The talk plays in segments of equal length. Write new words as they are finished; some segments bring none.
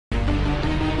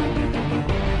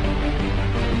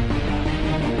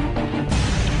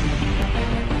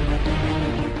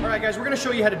guys, we're going to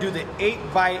show you how to do the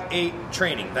 8x8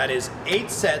 training. That is 8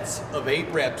 sets of 8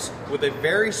 reps with a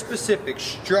very specific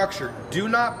structure. Do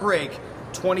not break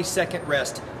 20-second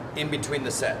rest in between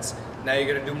the sets. Now you're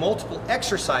going to do multiple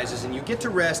exercises and you get to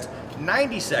rest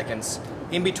 90 seconds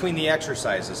in between the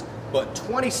exercises, but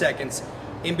 20 seconds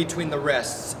in between the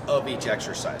rests of each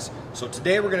exercise. So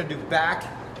today we're going to do back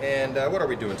and what are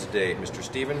we doing today, Mr.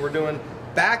 Steven? We're doing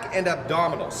back and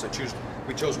abdominals. So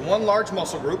we chose one large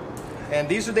muscle group, and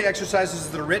these are the exercises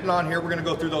that are written on here. We're going to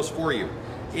go through those for you.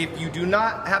 If you do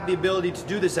not have the ability to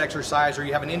do this exercise, or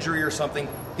you have an injury or something,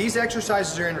 these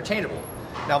exercises are interchangeable.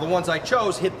 Now the ones I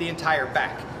chose hit the entire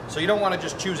back. So you don't want to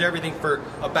just choose everything for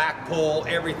a back pull,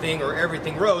 everything, or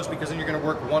everything rows, because then you're going to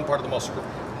work one part of the muscle group.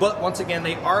 But once again,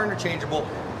 they are interchangeable.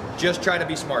 Just try to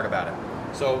be smart about it.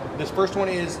 So this first one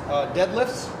is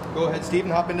deadlifts. Go ahead,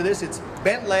 Steven, hop into this. It's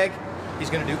bent leg. He's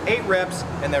going to do 8 reps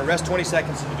and then rest 20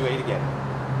 seconds and do 8 again.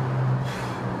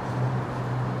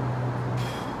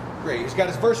 Great. He's got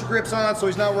his Versa grips on, so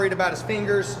he's not worried about his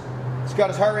fingers. He's got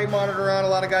his heart rate monitor on. A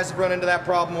lot of guys have run into that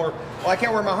problem, or, well, I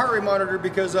can't wear my heart rate monitor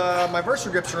because my Versa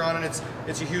grips are on, and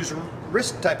it's a huge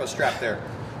wrist type of strap there.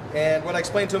 And what I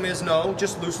explained to him is, no,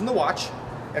 just loosen the watch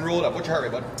and roll it up. What's your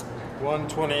heart rate, bud?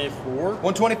 124.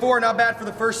 124, not bad for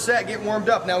the first set, getting warmed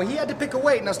up. Now he had to pick a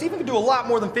weight. Now Steven could do a lot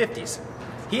more than 50s.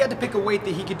 He had to pick a weight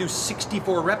that he could do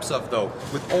 64 reps of though,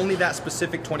 with only that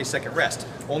specific 20-second rest.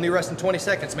 Only resting 20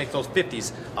 seconds make those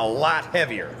 50s a lot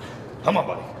heavier. Come on,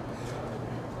 buddy.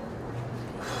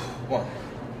 1.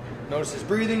 Notice his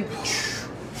breathing. Good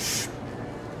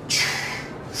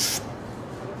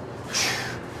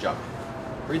job.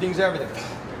 Breathing's everything.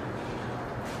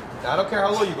 Now I don't care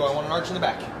how low you go, I want an arch in the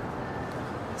back.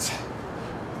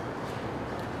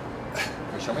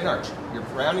 Show me an arch. You're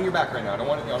rounding your back right now. I don't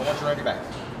want you round your back.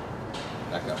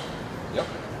 Back up. Yep.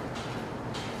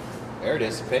 There it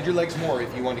is. Bend your legs more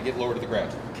if you want to get lower to the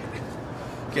ground.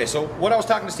 Okay, so what I was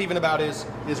talking to Steven about is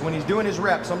when he's doing his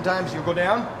reps, sometimes you go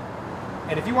down,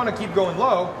 and if you want to keep going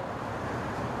low,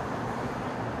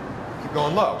 keep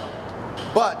going low.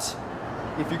 But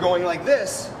if you're going like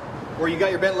this, where you got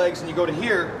your bent legs and you go to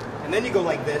here, and then you go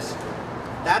like this,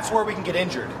 that's where we can get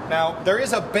injured. Now, there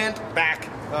is a bent back,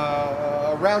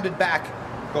 a rounded back,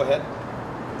 go ahead,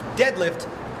 deadlift,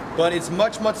 but it's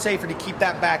much, much safer to keep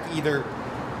that back either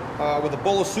with a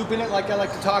bowl of soup in it, like I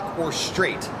like to talk, or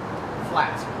straight,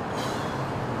 flat.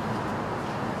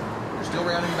 You're still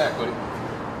rounding your back, buddy.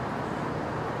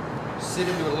 Sit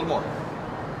into it a little more.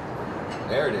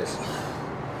 There it is.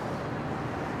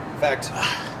 In fact,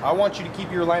 I want you to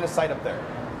keep your line of sight up there.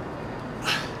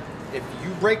 If you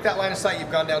break that line of sight,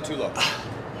 you've gone down too low.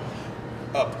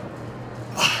 Up.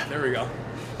 There we go.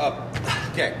 Up.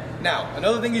 Okay. Now,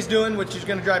 another thing he's doing, which is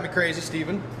going to drive me crazy,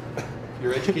 Steven.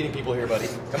 You're educating people here, buddy.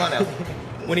 Come on now.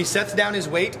 When he sets down his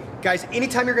weight, guys,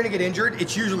 anytime you're going to get injured,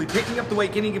 it's usually picking up the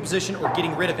weight, getting in position, or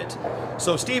getting rid of it.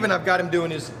 So Steven, I've got him doing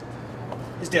his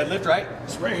deadlift, right?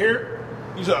 It's right here.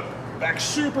 He's up. Back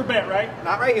super bent, right?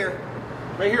 Not right here.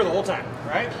 Right here the whole time,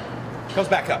 right? Comes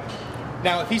back up.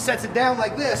 Now, if he sets it down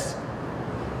like this,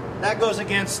 that goes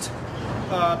against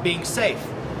being safe.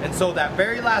 And so that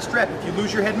very last rep, if you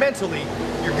lose your head mentally,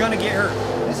 you're gonna get hurt.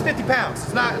 This is 50 pounds.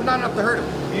 It's not enough to hurt him.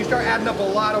 If you start adding up a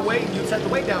lot of weight and you set the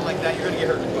weight down like that, you're gonna get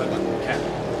hurt. Go ahead, bud. Okay.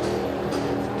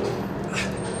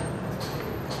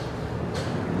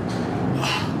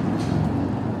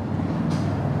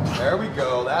 There we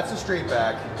go. That's a straight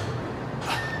back.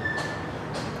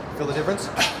 Feel the difference?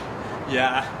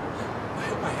 Yeah.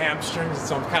 My hamstrings,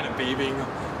 so I'm kind of beaving.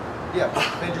 Yeah,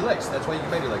 bend your legs. That's why you can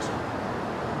bend your legs.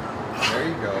 There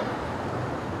you go.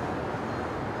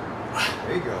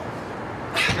 There you go.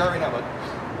 What you got right now, bud?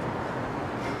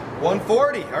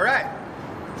 140. All right.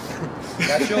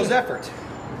 That shows effort.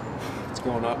 It's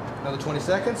going up. Another 20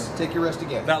 seconds. Take your rest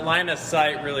again. That line of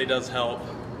sight really does help,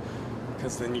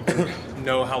 because then you can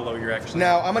know how low you're actually.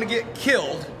 Now, I'm going to get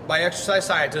killed by exercise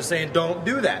scientists saying don't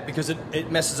do that because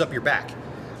it messes up your back.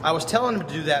 I was telling him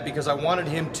to do that because I wanted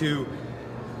him to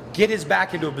get his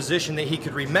back into a position that he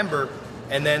could remember,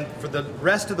 and then for the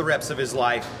rest of the reps of his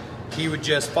life, he would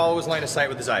just follow his line of sight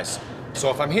with his eyes. So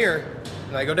if I'm here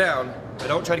and I go down, I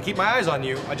don't try to keep my eyes on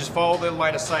you, I just follow the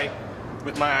line of sight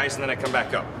with my eyes and then I come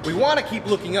back up. We want to keep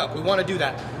looking up, we want to do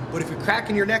that, but if you're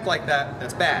cracking your neck like that,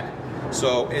 that's bad.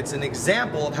 So it's an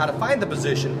example of how to find the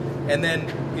position, and then,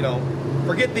 you know,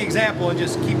 forget the example and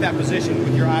just keep that position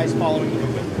with your eyes following the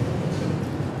movement.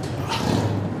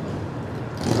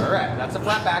 All right, that's a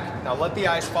flat back. Now let the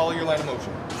eyes follow your line of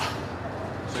motion.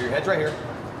 So your head's right here.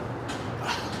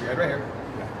 Your head right here.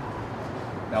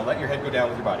 Now let your head go down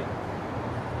with your body.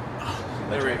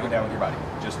 Let your head go down with your body.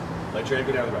 Just let your head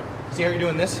go down with your body. See how you're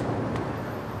doing this?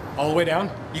 All the way down?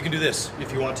 You can do this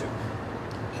if you want to.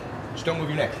 Just don't move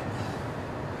your neck.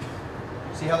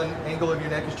 See how the angle of your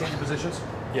neck is changing positions?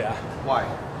 Yeah. Why?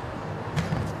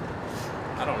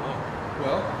 I don't know.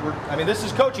 Well, this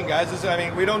is coaching, guys.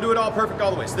 We don't do it all perfect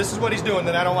all the way. So this is what he's doing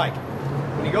that I don't like.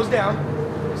 When he goes down,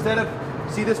 instead of,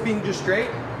 see this being just straight?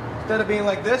 Instead of being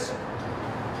like this,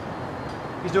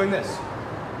 he's doing this.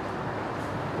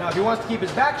 Now, if he wants to keep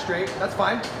his back straight, that's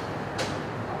fine.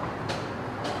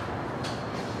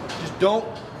 Just don't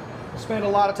spend a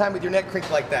lot of time with your neck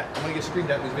crinked like that. I'm gonna get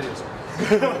screamed at in these videos.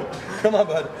 Come on,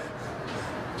 bud.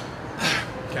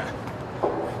 Okay.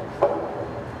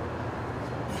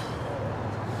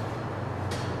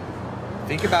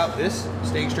 Think about this,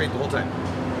 staying straight the whole time.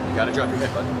 You gotta drop your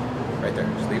head, bud. Right there,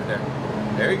 just leave it there.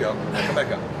 There you go, now come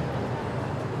back up.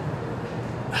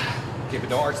 Okay, but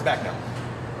don't arch the back now.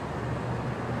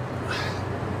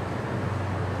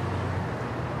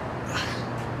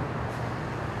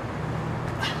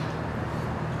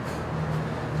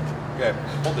 Okay,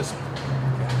 hold this.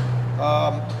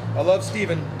 I love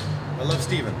Steven.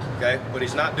 Okay? But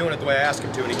he's not doing it the way I asked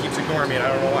him to, and he keeps ignoring me, and I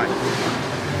don't know why.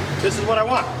 This is what I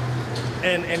want.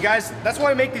 And guys, that's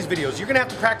why I make these videos. You're gonna have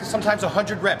to practice sometimes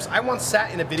 100 reps. I once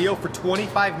sat in a video for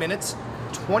 25 minutes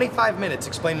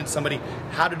explaining to somebody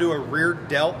how to do a rear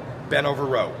delt bent over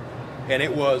row. And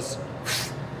it was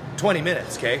 20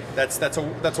 minutes, okay? That's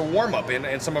a warm-up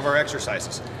in some of our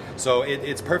exercises. So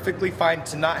it's perfectly fine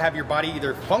to not have your body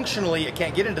either functionally, it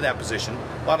can't get into that position.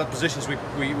 A lot of positions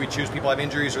we choose, people have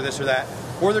injuries or this or that,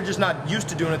 or they're just not used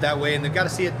to doing it that way, and they've got to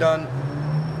see it done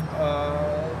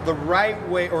the right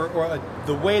way, or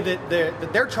the way that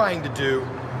they're trying to do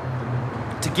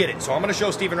to get it. So I'm going to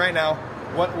show Steven right now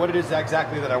what it is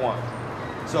exactly that I want.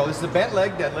 So this is a bent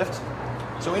leg deadlift.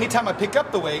 So anytime I pick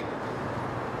up the weight,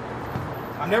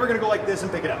 I'm never going to go like this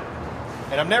and pick it up.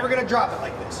 And I'm never going to drop it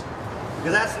like this.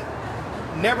 Because that's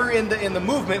never in the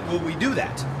movement will we do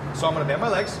that. So I'm going to bend my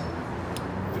legs,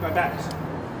 do my back,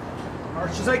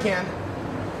 arch as I can,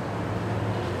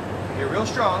 get real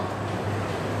strong,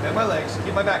 bend my legs,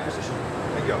 keep my back position,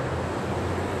 and go.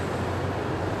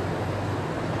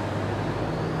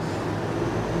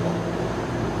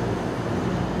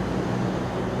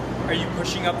 Are you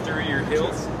pushing up through your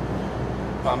heels?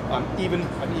 I'm even.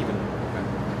 Okay.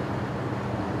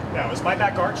 Now, is my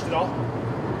back arched at all?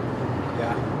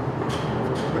 Yeah.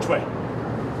 Which way?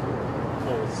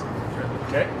 Pulls.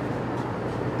 Okay.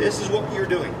 This is what you're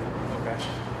doing. Okay.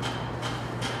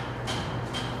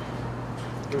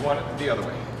 We want it the other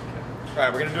way. All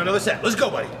right, we're gonna do another set. Let's go,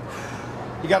 buddy.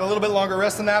 You got a little bit longer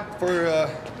rest than that for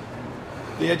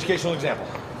the educational example.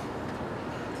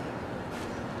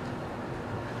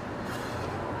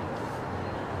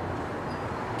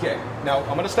 Okay, now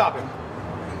I'm gonna stop him.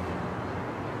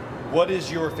 What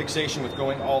is your fixation with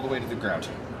going all the way to the ground?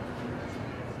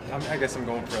 I guess I'm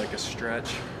going for like a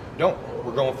stretch. Don't.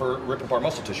 We're going for rip apart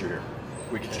muscle tissue here.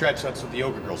 We can stretch, that's what the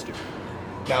yoga girls do.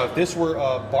 Now, if this were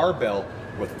a barbell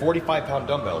with 45-pound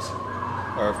dumbbells,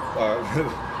 or,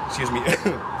 excuse me,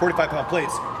 45-pound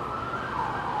plates,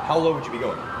 how low would you be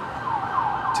going?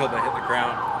 Till they hit the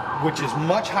ground. Which is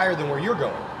much higher than where you're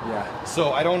going. Yeah.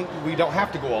 So we don't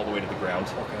have to go all the way to the ground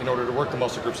in order to work the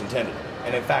muscle groups intended.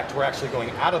 And in fact, we're actually going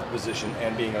out of position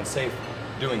and being unsafe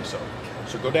doing so.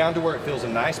 So go down to where it feels a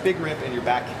nice big rip in your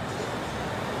back.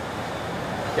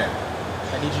 Okay,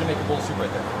 I need you to make a bull soup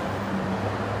right there.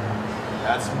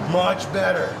 That's much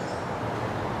better.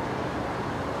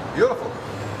 Beautiful.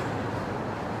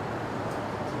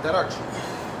 That arch.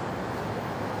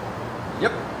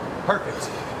 Yep, perfect.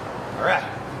 All right.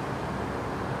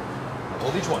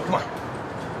 Hold each one, come on.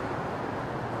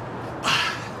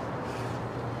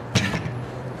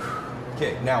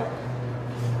 Okay, now,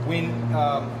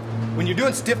 when you're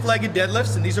doing stiff-legged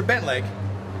deadlifts, and these are bent leg,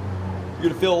 you're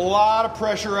gonna feel a lot of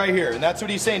pressure right here. And that's what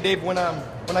he's saying, Dave, when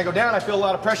I go down, I feel a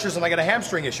lot of pressures and I got a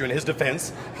hamstring issue. In his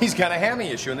defense, he's got a hammy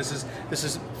issue, and this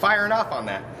is firing off on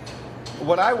that.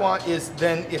 What I want is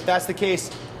then, if that's the case,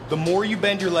 the more you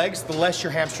bend your legs, the less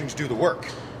your hamstrings do the work.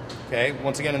 Okay,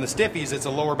 once again, in the stiffies, it's a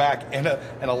lower back and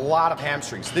a lot of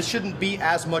hamstrings. This shouldn't be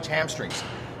as much hamstrings.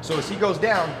 So as he goes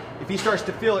down, if he starts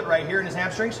to feel it right here in his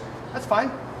hamstrings, that's fine.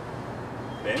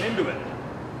 Bend into it.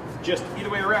 Just either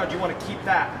way around, you want to keep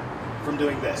that from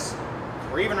doing this.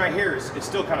 Or even right here, it's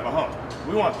still kind of a hump.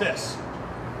 We want this.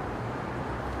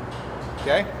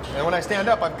 Okay, and when I stand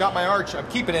up, I've got my arch, I'm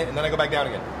keeping it, and then I go back down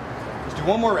again. Let's do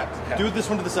one more rep. Okay. Do this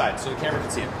one to the side so the camera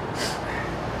can see it.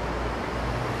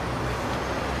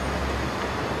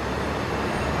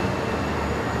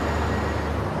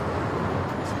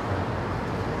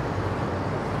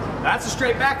 That's a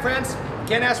straight back, friends.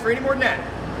 Can't ask for any more than that.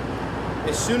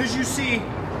 As soon as you see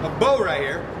a bow right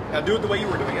here. Now do it the way you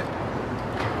were doing it.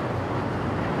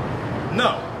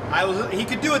 No, he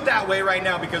could do it that way right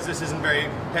now because this isn't very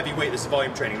heavy weight, this is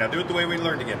volume training. Now do it the way we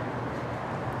learned again.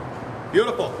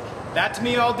 Beautiful. That's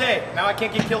me all day. Now I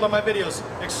can't get killed on my videos.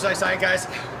 Exercise science guys,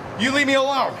 you leave me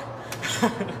alone.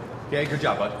 Okay, good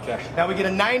job, bud. Okay. Now we get a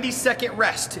 90-second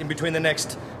rest in between the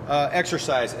next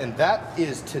exercise, and that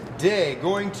is today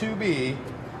going to be,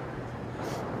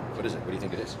 what is it? What do you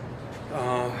think it is?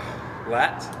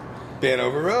 Lat. Bent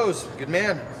over rows. Good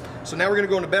man. So now we're going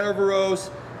to go into bent over rows.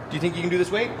 Do you think you can do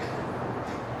this weight?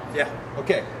 Yeah.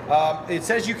 Okay. It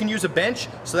says you can use a bench,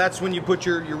 so that's when you put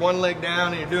your one leg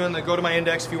down and you're doing the go to my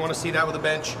index if you want to see that with a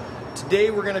bench.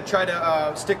 Today we're going to try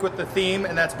to stick with the theme,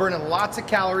 and that's burning lots of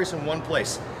calories in one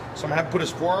place. So I'm going to have to put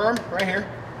his forearm right here,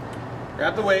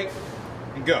 grab the weight,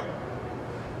 and go.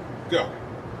 Go.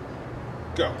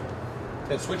 Go.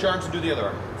 Then switch arms and do the other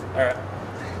arm. All right.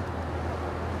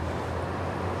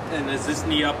 And is this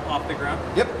knee up off the ground?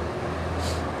 Yep.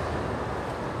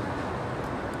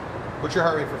 What's your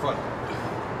heart rate for fun?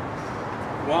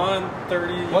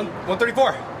 130. 134.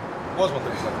 It was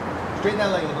 137. Straighten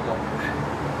that leg a little bit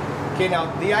more. Okay,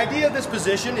 now the idea of this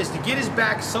position is to get his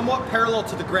back somewhat parallel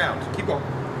to the ground. Keep going.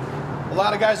 A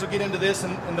lot of guys will get into this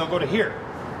and they'll go to here.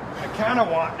 I kind of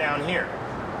want down here,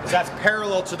 because that's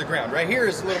parallel to the ground. Right here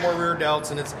is a little more rear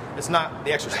delts, and it's not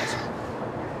the exercise.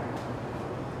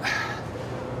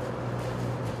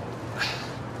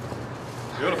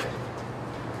 Beautiful.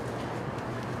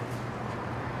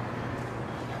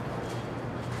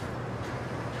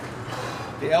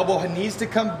 The elbow needs to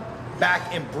come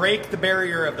back and break the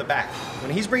barrier of the back.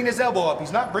 When he's bringing his elbow up,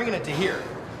 he's not bringing it to here.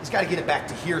 He's got to get it back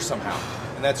to here somehow.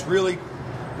 And that's really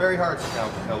very hard.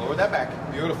 Now lower that back.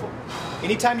 Beautiful.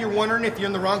 Anytime you're wondering if you're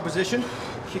in the wrong position,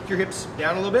 kick your hips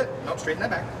down a little bit. No, straighten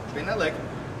that back. Straighten that leg.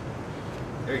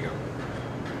 There you go.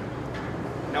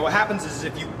 Now what happens is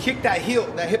if you kick that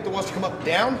hip that wants to come up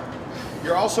down,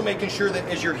 you're also making sure that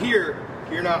as you're here,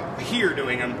 you're not here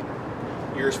doing them.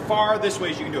 You're as far this way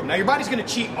as you can do them. Now your body's going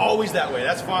to cheat always that way.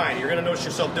 That's fine. You're going to notice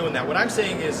yourself doing that. What I'm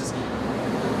saying is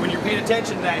when you're paying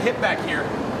attention to that hip back here,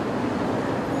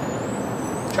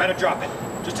 try to drop it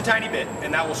just a tiny bit,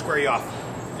 and that will square you off.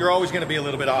 You're always going to be a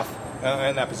little bit off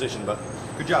in that position, but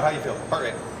good job. How you feel? Heart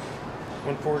rate?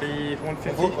 140,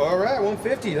 150. All right,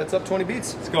 150. That's up 20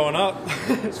 beats. It's going up.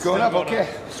 It's going up. Okay.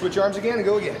 Switch arms again and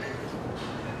go again.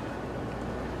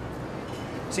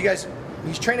 See, guys,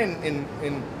 he's training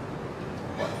in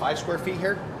what, 5 square feet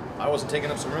here. I wasn't taking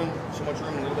up so much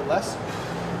room, a little bit less.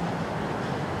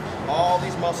 All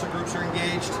these muscle groups are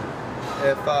engaged.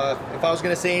 If I was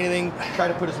going to say anything, try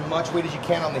to put as much weight as you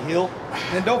can on the heel.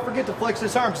 And then don't forget to flex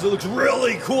this arm, because it looks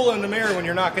really cool in the mirror when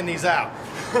you're knocking these out.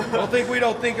 Don't think we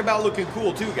don't think about looking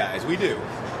cool too, guys. We do.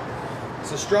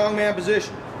 It's a strongman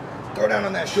position. Throw down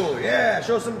on that shoulder. Yeah,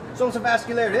 show some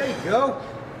vascularity. There you go.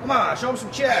 Come on, show them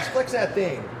some chest. Flex that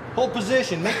thing. Hold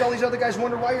position. Make all these other guys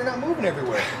wonder why you're not moving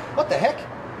everywhere. What the heck?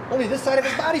 Only this side of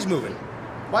his body's moving.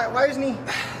 Why isn't he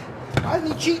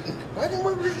cheating? Why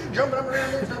isn't he jumping up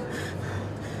around there and stuff?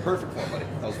 Perfect form, buddy.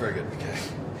 That was very good. Okay.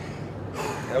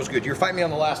 That was good. You were fighting me on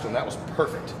the last one. That was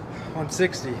perfect.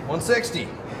 160. 160. Do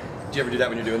you ever do that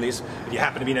when you're doing these? If you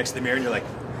happen to be next to the mirror and you're like,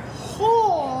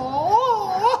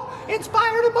 oh,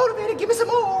 inspired and motivated, give me some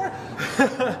more. Do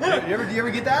you ever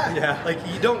get that? Yeah. Like,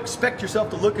 you don't expect yourself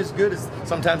to look as good as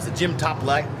sometimes the gym top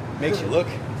light makes you look.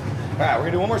 All right, we're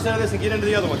going to do one more set of this and get into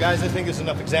the other one. Guys, I think this is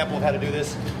enough example of how to do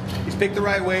this. He's picked the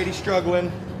right weight. He's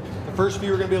struggling. The first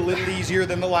few are going to be a little easier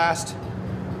than the last.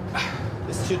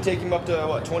 This should take him up to,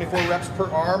 what, 24 reps per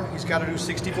arm. He's got to do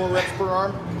 64 reps per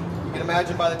arm. You can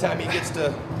imagine by the time he gets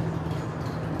to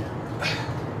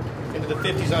into the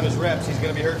 50s on his reps, he's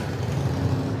going to be hurt.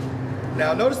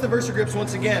 Now, notice the Versa grips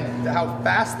once again, how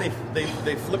fast they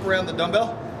flip around the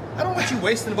dumbbell. I don't want you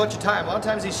wasting a bunch of time. A lot of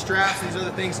times these straps, these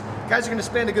other things, guys are going to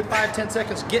spend a good 5-10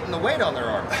 seconds getting the weight on their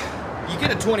arm. You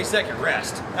get a 20-second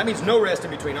rest. That means no rest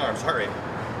in between arms. Heart rate.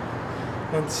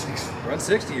 160.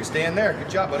 160, you're staying there. Good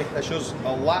job, buddy. That shows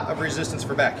a lot of resistance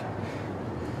for back.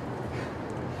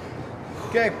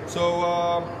 Okay, so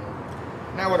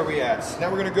now what are we at?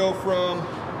 Now we're gonna go from,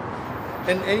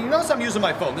 and you notice I'm using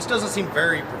my phone. This doesn't seem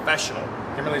very professional.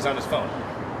 Kimmerle's on his phone.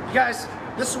 You guys,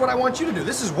 this is what I want you to do.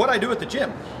 This is what I do at the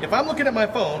gym. If I'm looking at my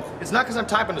phone, it's not because I'm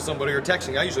typing to somebody or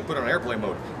texting. I usually put it on airplane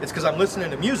mode. It's because I'm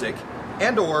listening to music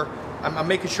and or I'm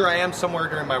making sure I am somewhere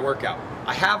during my workout.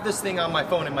 I have this thing on my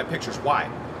phone in my pictures. Why?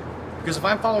 Because if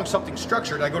I'm following something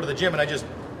structured, I go to the gym and I just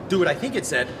do what I think it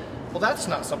said, well, that's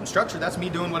not something structured. That's me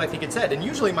doing what I think it said. And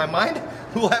usually my mind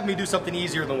will have me do something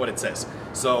easier than what it says.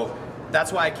 So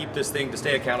that's why I keep this thing to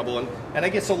stay accountable. And I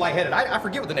get so lightheaded. I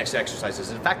forget what the next exercise is.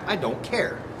 In fact, I don't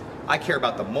care. I care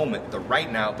about the moment, the right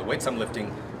now, the weights I'm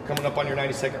lifting, coming up on your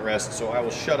 90-second rest. So I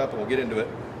will shut up and we'll get into it.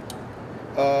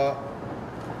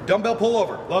 Dumbbell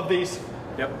pullover, love these.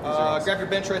 Yep. Grab your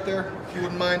bench right there, if you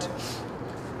wouldn't mind.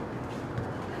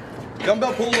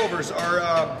 Dumbbell pullovers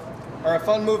are a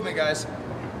fun movement, guys.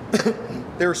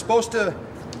 They were supposed to,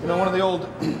 you know, one of the old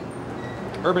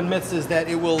urban myths is that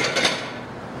it will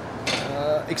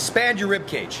expand your rib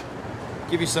cage.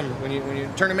 Give you some, when you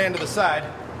turn a man to the side,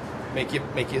 make you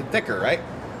thicker, right?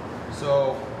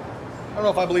 So I don't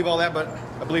know if I believe all that, but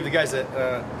I believe the guys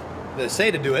that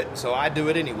say to do it, so I do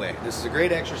it anyway. This is a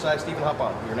great exercise. Stephen, hop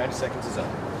on. Your 90 seconds is up.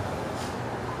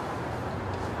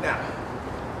 Now,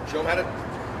 show them how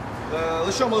to,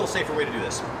 let's show them a little safer way to do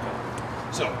this.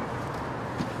 So,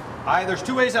 there's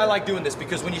two ways I like doing this,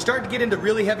 because when you start to get into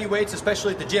really heavy weights,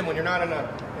 especially at the gym, when you're not in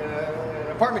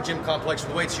an apartment gym complex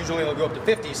where the weights usually only go up to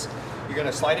 50s, you're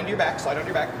gonna slide into your back, slide onto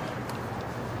your back.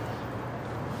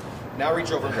 Now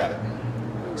reach over and grab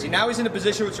it. See, now he's in a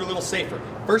position which is a little safer.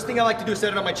 First thing I like to do is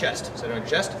set it on my chest. Set it on your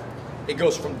chest. It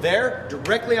goes from there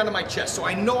directly onto my chest, so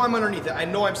I know I'm underneath it. I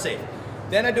know I'm safe.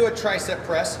 Then I do a tricep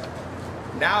press.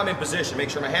 Now I'm in position. Make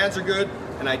sure my hands are good,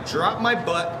 and I drop my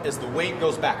butt as the weight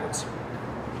goes backwards.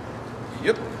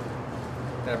 Yep.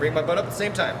 And I bring my butt up at the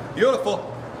same time. Beautiful.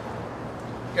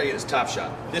 Gotta get this top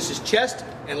shot. This is chest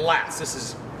and lats. This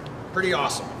is pretty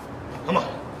awesome. Come on.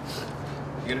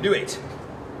 You're gonna do 8.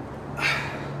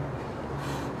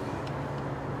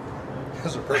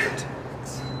 Those are perfect.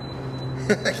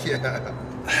 Yeah.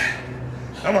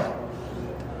 Come on.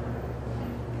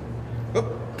 Oop.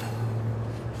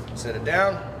 Set it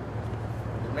down.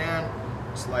 Good man.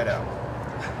 Slide out.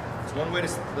 That's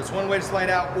one way to slide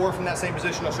out, or from that same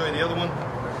position, I'll show you the other one.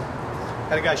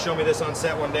 Had a guy show me this on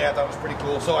set one day. I thought it was pretty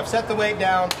cool. So I've set the weight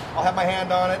down. I'll have my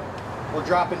hand on it. We'll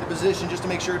drop into position just to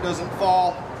make sure it doesn't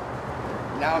fall.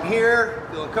 Now I'm here,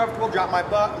 feeling comfortable. Drop my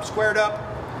butt. I'm squared up.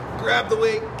 Grab the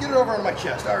weight, get it over on my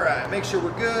chest. All right, make sure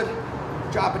we're good.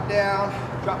 Drop it down,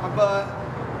 drop my butt.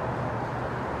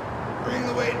 Bring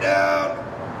the weight down.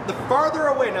 The farther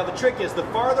away, now the trick is, the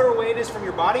farther away it is from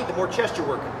your body, the more chest you're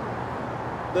working.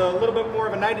 The little bit more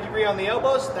of a 90 degree on the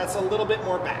elbows, that's a little bit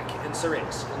more back and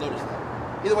serratus. You'll notice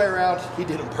that. Either way around, he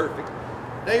did them perfect.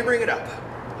 Now you bring it up.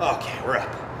 Okay, we're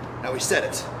up. Now we set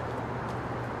it.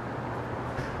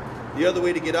 The other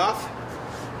way to get off,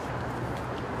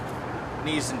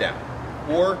 knees and down.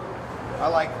 Or I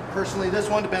like personally this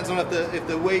one, depends on if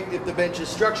the bench is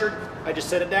structured. I just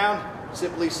set it down,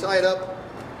 simply slide up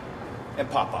and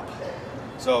pop up.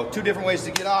 So 2 different ways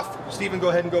to get off. Stephen, go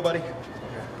ahead and go, buddy.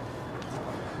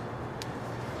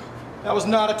 That was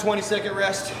not a 20-second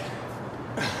rest.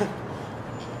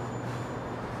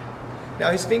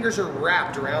 Now his fingers are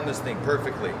wrapped around this thing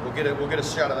perfectly. We'll get a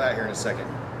shot of that here in a second.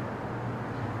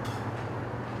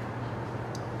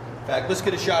 In fact, let's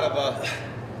get a shot of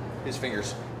his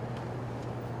fingers.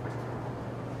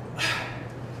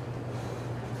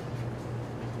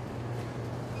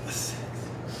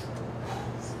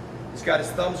 He's got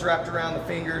his thumbs wrapped around the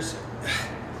fingers.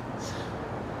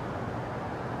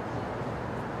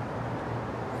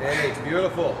 And it's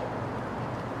beautiful.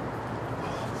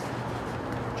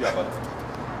 Good job, bud.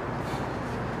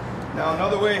 Now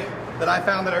another way that I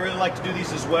found that I really like to do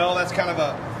these as well, that's kind of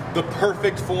the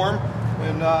perfect form.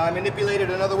 And I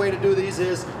manipulated another way to do these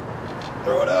is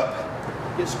throw it up,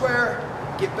 get square,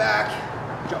 get back,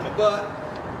 drop my butt,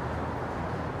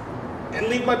 and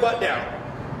leave my butt down.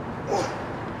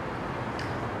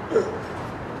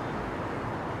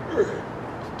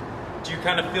 Do you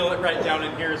kind of feel it right down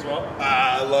in here as well?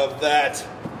 I love that.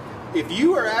 If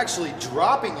you are actually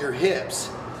dropping your hips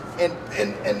and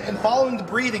following the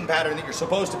breathing pattern that you're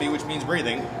supposed to be, which means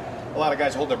breathing, a lot of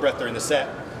guys hold their breath during the set,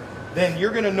 then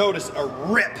you're gonna notice a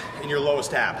rip in your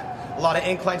lowest ab. A lot of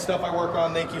incline stuff I work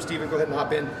on. Thank you, Stephen. Go ahead and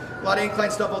hop in. A lot of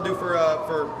incline stuff I'll do for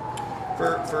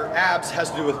abs has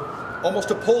to do with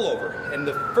almost a pullover. And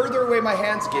the further away my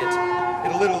hands get,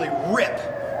 it'll literally rip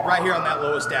right here on that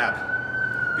lowest ab.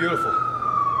 Beautiful.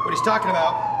 What he's talking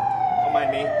about, don't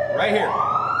mind me, right here.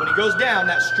 When he goes down,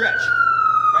 that stretch,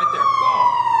 right there. Boom.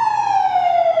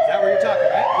 Is that where you're talking,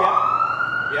 right?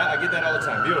 Yeah. Yeah, I get that all the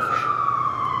time. Beautiful.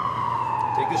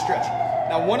 Take this stretch.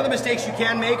 Now, one of the mistakes you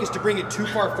can make is to bring it too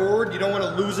far forward. You don't want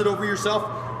to lose it over yourself.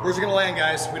 Where's it going to land,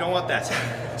 guys? We don't want that.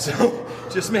 So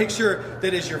just make sure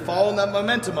that as you're following that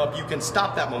momentum up, you can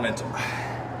stop that momentum.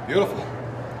 Beautiful.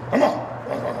 Come on.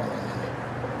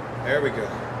 There we go.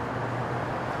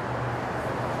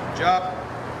 Good job.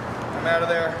 I'm out of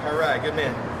there. All right, good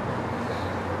man.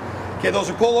 Okay, those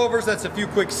are pullovers. That's a few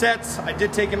quick sets. I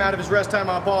did take him out of his rest time.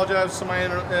 I apologize for my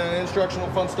instructional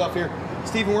fun stuff here.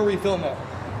 Stephen, where were you feeling that?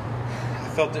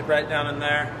 I felt it right down in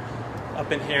there.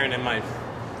 up in here and in my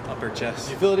upper chest.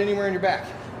 You feel it anywhere in your back?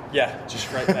 Yeah,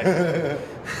 just right back.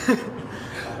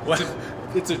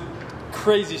 It's a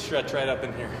crazy stretch right up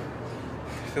in here.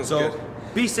 Feels good.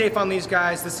 Be safe on these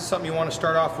guys. This is something you want to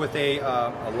start off with a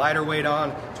lighter weight on.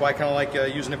 That's why I kind of like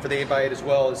using it for the 8x8 as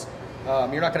well. Is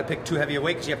you're not going to pick too heavy a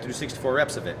weight because you have to do 64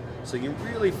 reps of it. So you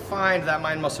really find that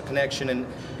mind-muscle connection and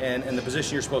the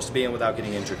position you're supposed to be in without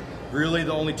getting injured. Really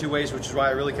the only two ways, which is why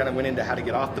I really kind of went into how to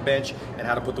get off the bench and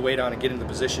how to put the weight on and get into the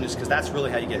position, is because that's really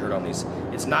how you get hurt on these.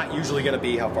 It's not usually going to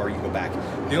be how far you go back.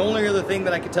 The only other thing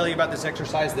that I could tell you about this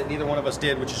exercise that neither one of us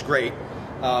did, which is great,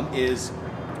 is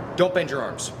don't bend your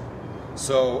arms.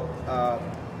 So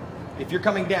if you're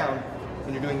coming down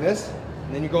and you're doing this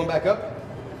and then you're going back up,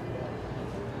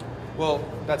 well,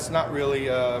 that's not really,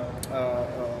 what the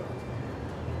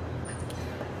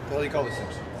hell do you call these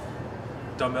things?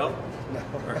 Dumbbell? No.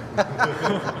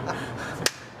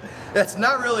 That's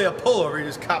not really a pullover. You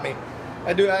just caught me.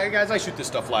 Guys, I shoot this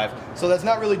stuff live. So that's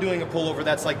not really doing a pullover.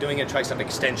 That's like doing a tricep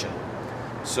extension.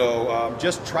 So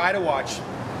just try to watch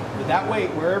that weight,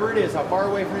 wherever it is, how far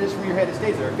away from it is from your head, it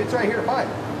stays there. If it's right here, fine.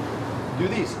 Do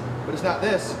these. But it's not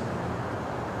this.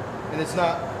 And it's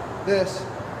not this.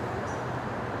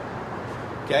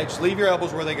 Okay, just leave your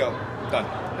elbows where they go. Done.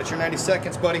 That's your 90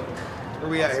 seconds, buddy. Where are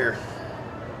we at here?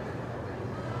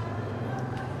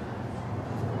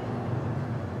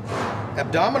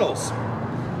 Abdominals.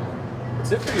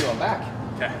 That's it for you. I'm back.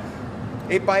 Okay.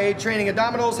 8x8 training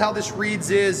abdominals. How this reads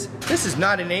is, this is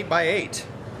not an 8x8.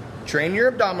 Train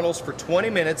your abdominals for 20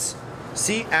 minutes.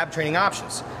 See ab training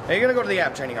options. Now you're gonna go to the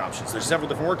ab training options. There's several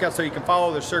different workouts there you can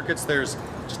follow. There's circuits, there's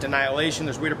just annihilation,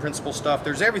 there's weighted principle stuff.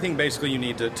 There's everything basically you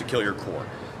need to kill your core.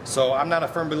 So I'm not a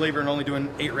firm believer in only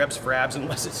doing 8 reps for abs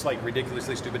unless it's like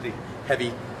ridiculously stupidly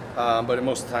heavy. But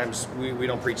most of the times we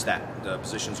don't preach that. The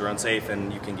positions are unsafe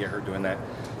and you can get hurt doing that.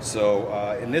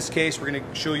 So in this case, we're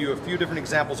gonna show you a few different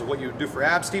examples of what you would do for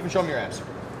abs. Stephen, show me your abs.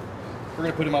 We're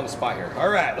gonna put him on the spot here. All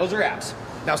right, those are abs.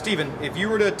 Now, Stephen, if you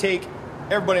were to take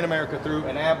everybody in America through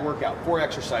an ab workout, 4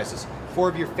 exercises, 4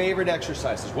 of your favorite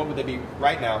exercises, what would they be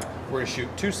right now? We're gonna shoot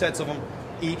 2 sets of them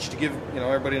each to give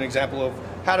everybody an example of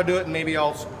how to do it, and maybe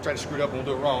I'll try to screw it up and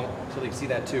we'll do it wrong so they can see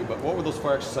that too. But what would those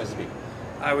 4 exercises be?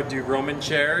 I would do Roman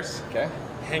chairs. Okay.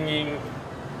 Hanging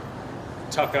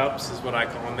tuck ups is what I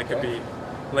call them. They could be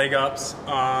leg ups.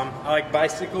 I like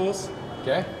bicycles.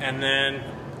 Okay. And then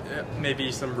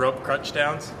maybe some rope crutch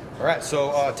downs. All right,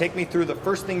 so take me through the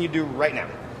first thing you do right now.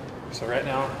 So right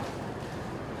now,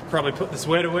 probably put this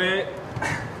weight away.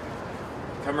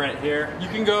 Come right here. You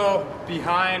can go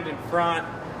behind and front.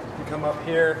 You can come up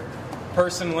here.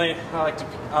 Personally, I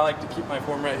like to keep my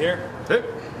form right here.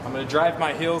 I'm going to drive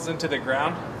my heels into the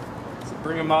ground. So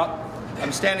bring them up.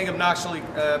 I'm standing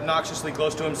obnoxiously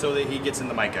close to him so that he gets in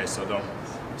the mic, guys. So don't.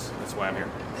 That's why I'm here.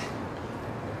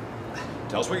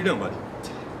 Tell us what you're doing, bud.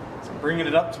 So bringing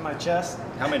it up to my chest.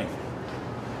 How many?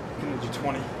 I'm going to do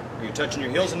 20. Are you touching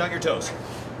your heels and not your toes?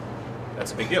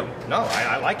 That's a big deal. No,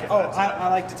 I like it. Oh, I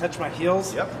like to touch my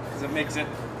heels. Yep. Because it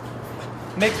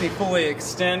makes me fully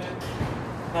extend.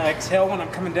 I exhale when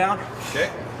I'm coming down. Okay.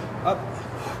 Up.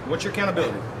 What's your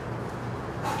accountability?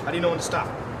 How do you know when to stop?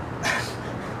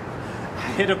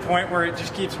 I hit a point where it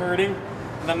just keeps hurting,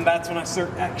 and then that's when I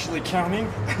start actually counting.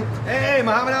 Hey,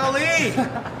 Muhammad Ali!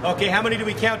 Okay, how many do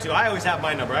we count to? I always have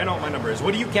my number. I know what my number is.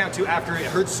 What do you count to after it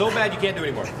hurts so bad you can't do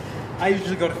anymore? I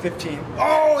usually go to 15.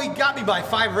 Oh, he got me by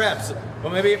 5 reps.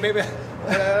 Well, maybe I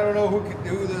don't know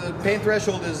who the pain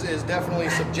threshold is definitely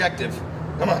subjective.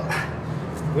 Come on.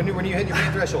 When do you hit your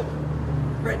pain threshold?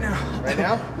 Right now. Right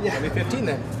now? Yeah. Maybe 15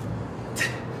 then.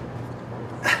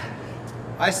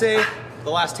 I say the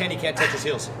last 10 he can't touch his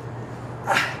heels.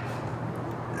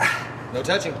 No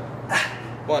touching.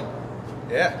 1.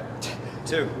 Yeah.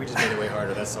 2. We just made it way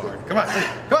harder. That's so hard. Come on.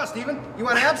 Come on, Steven. You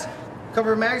want abs?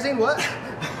 Cover a magazine? What?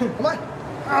 Come on.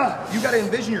 You got to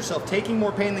envision yourself taking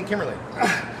more pain than Kimmerle.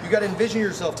 You got to envision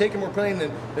yourself taking more pain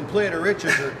than Played or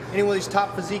Richards or any one of these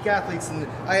top physique athletes in the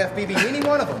IFBB. Any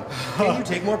one of them. Can you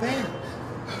take more pain?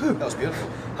 That was beautiful.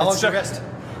 How long's your rest?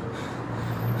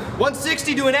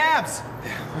 160 doing abs.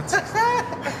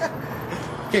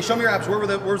 Okay, show me your abs. Where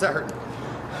was that hurting?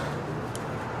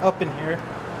 Up in here.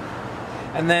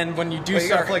 And then when you do you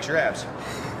gotta flex your abs.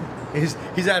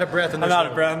 He's out of breath. I'm out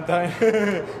of breath. I'm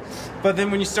dying. But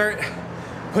then when you start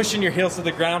pushing your heels to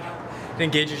the ground, it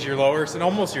engages your lowers and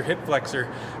almost your hip flexor.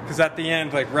 Because at the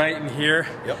end, like right in here,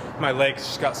 my legs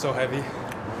just got so heavy.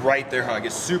 Right there, huh? It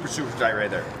gets super, super tight right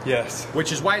there. Yes.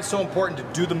 Which is why it's so important to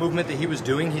do the movement that he was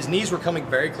doing. His knees were coming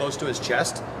very close to his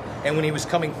chest. And when he was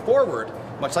coming forward,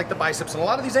 much like the biceps, and a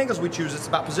lot of these angles we choose, it's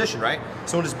about position, right?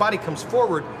 So when his body comes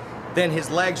forward, then his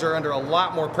legs are under a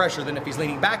lot more pressure than if he's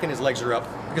leaning back and his legs are up,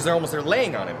 because they're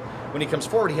laying on him. When he comes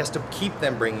forward, he has to keep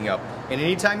them bringing up. And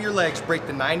anytime your legs break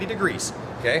the 90 degrees,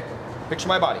 okay? Picture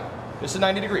my body. This is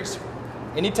 90 degrees.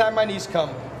 Anytime my knees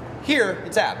come here,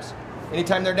 it's abs.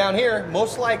 Anytime they're down here,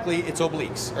 most likely it's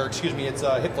obliques, or excuse me, it's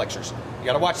hip flexors. You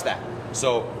gotta watch that.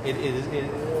 So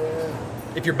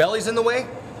if your belly's in the way,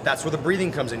 that's where the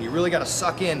breathing comes in. You really gotta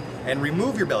suck in and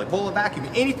remove your belly, pull a vacuum,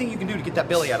 anything you can do to get that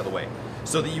belly out of the way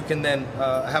so that you can then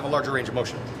have a larger range of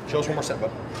motion. Show us one more set,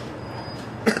 bud.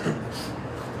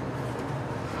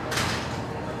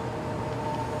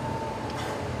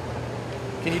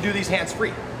 Can you do these hands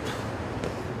free?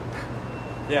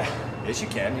 Yeah. Yes, you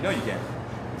can. You know you can.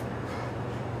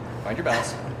 Find your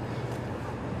balance.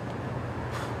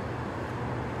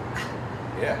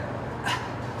 Yeah.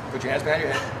 Put your hands behind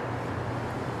your head.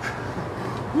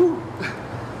 Woo.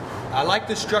 I like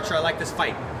this structure. I like this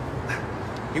fight.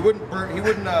 He wouldn't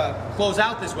close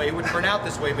out this way. He wouldn't burn out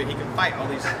this way, but he can fight. All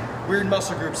these weird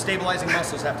muscle groups, stabilizing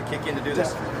muscles have to kick in to do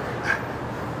this.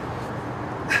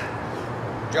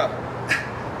 Good job.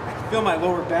 Feel my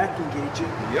lower back engaging.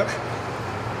 Yep.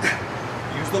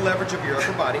 Use the leverage of your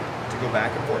upper body to go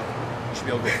back and forth. You should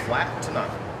be able to go flat to knock.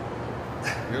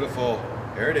 Beautiful.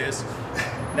 There it is.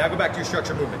 Now go back to your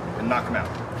structure movement and knock him out.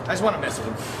 I just want to mess with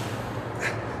him.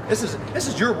 This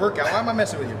is your workout. Why am I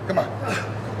messing with you? Come on.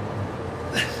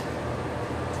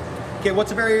 Okay,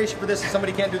 what's a variation for this if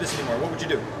somebody can't do this anymore? What would you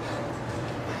do?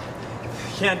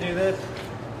 Can't do this.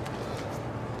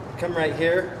 Come right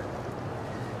here.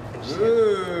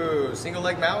 Ooh, single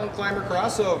leg mountain climber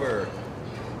crossover.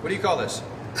 What do you call this?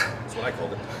 That's what I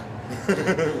called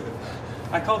it.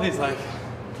 I call these like,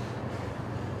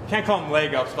 can't call them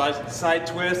leg ups, but side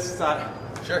twists.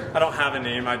 Sure. I don't have a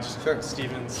name. I just Sure.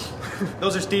 Stevens.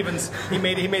 Those are Stevens. He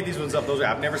made these ones up. Those are,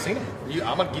 I've never seen them.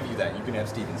 I'm gonna give you that. You can have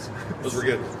Stevens. Those were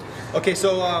good. Okay,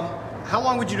 so how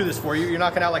long would you do this for? You're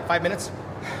knocking out like 5 minutes?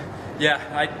 Yeah,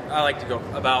 I like to go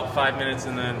about 5 minutes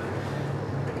and then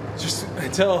just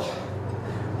until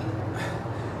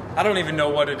I don't even know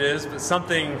what it is, but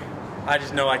something I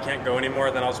just know I can't go anymore.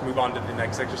 Then I'll just move on to the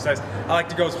next exercise. I like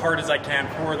to go as hard as I can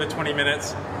for the 20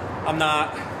 minutes. I'm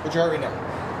not. What's your heart rate now?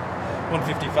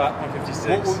 155,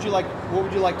 156. What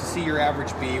would you like to see your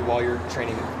average be while you're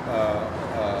training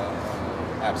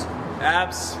abs?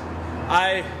 Abs,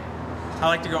 I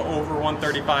like to go over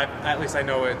 135. At least I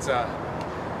know it's.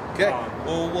 Okay.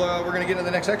 Well, we're gonna get into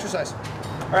the next exercise.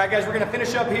 All right, guys, we're gonna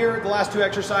finish up here the last 2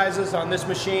 exercises on this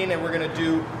machine, and we're gonna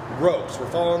do ropes. We're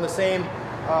following the same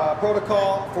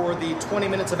protocol for the 20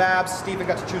 minutes of abs. Steven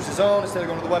got to choose his own instead of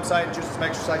going to the website and choosing some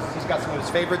exercises. He's got some of his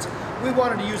favorites. We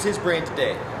wanted to use his brain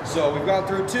today. So we've gone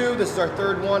through 2. This is our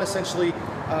 3rd one, essentially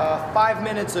 5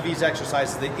 minutes of each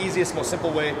exercise is the easiest, most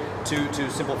simple way to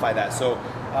simplify that. So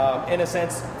in a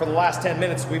sense, for the last 10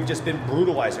 minutes, we've just been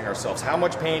brutalizing ourselves. How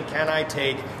much pain can I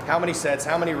take? How many sets?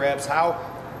 How many reps? How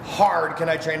hard can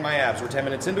I train my abs? We're 10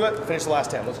 minutes into it. We'll finish the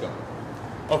last 10. Let's go.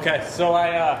 Okay, so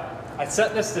I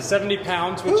set this to 70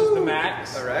 pounds, which is the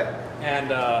max. All right.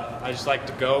 And I just like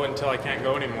to go until I can't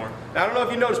go anymore. Now, I don't know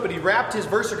if you noticed, but he wrapped his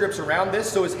Versa grips around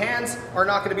this, so his hands are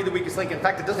not going to be the weakest link. In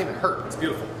fact, it doesn't even hurt. It's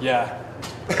beautiful. Yeah.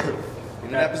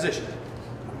 In that position.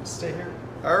 I'm gonna stay here.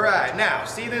 All right, now,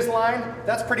 see this line?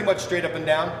 That's pretty much straight up and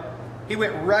down. He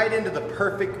went right into the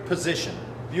perfect position.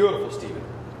 Beautiful, Steven.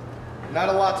 Not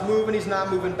a lot's moving. He's not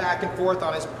moving back and forth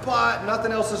on his butt.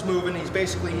 Nothing else is moving. He's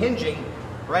basically hinging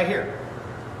right here.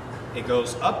 It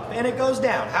goes up and it goes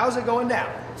down. How's it going down?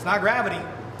 It's not gravity.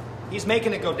 He's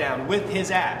making it go down with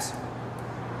his abs.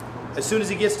 As soon as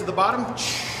he gets to the bottom,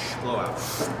 blow out,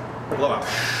 blow out,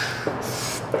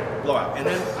 blow out. And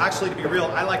then, actually, to be real,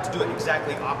 I like to do it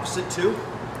exactly opposite too.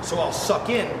 So I'll suck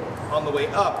in on the way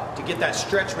up to get that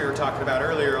stretch we were talking about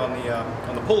earlier on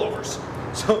the pullovers.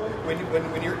 So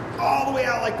when you're all the way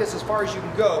out like this, as far as you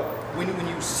can go, when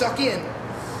you suck in,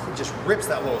 it just rips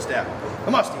that lowest ab.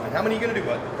 Come on, Steven. How many are you gonna do,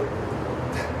 bud?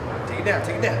 Take it down.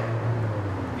 Take it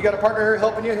down. You got a partner here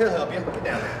helping you. He'll help you. Get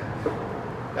down there.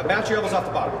 Now bounce your elbows off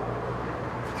the bottom.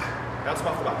 Bounce them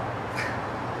off the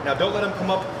bottom. Now don't let them come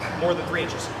up more than 3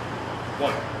 inches.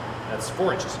 1. That's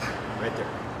 4 inches. Right there.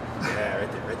 Yeah,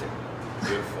 right there. Right there.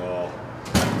 Beautiful.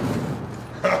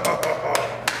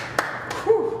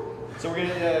 So we're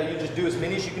gonna, you just do as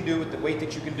many as you can do with the weight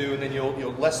that you can do, and then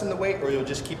you'll lessen the weight, or you'll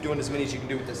just keep doing as many as you can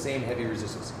do with the same heavy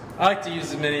resistance. I like to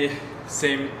use as many,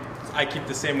 I keep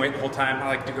the same weight the whole time. I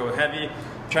like to go heavy,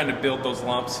 trying to build those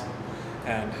lumps.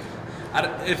 And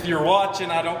if you're watching,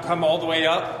 I don't come all the way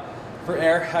up for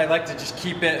air. I like to just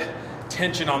keep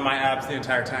tension on my abs the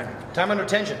entire time. Time under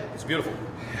tension, it's beautiful.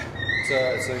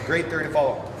 It's a great theory to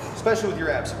follow, especially with your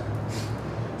abs.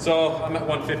 So I'm at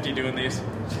 150 doing these.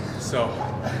 So.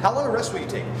 How long a rest will you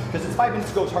take? Because it's 5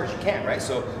 minutes to go as hard as you can, right?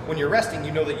 So when you're resting,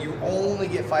 you know that you only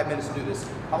get 5 minutes to do this.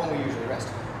 How long will you usually rest?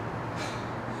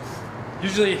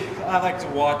 Usually, I like to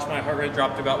watch my heart rate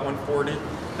drop to about 140,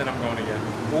 then I'm going again.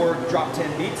 Or drop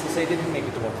 10 beats and say, didn't make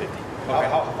it to 150. Okay.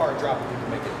 How far a drop do you think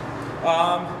you make it?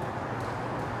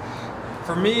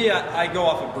 For me, I go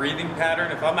off a breathing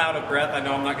pattern. If I'm out of breath, I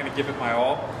know I'm not going to give it my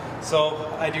all.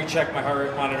 So I do check my heart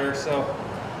rate monitor. So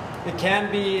it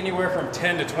can be anywhere from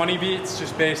 10 to 20 beats,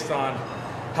 just based on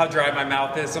how dry my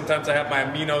mouth is. Sometimes I have my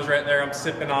aminos right there. I'm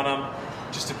sipping on them.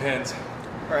 Just depends.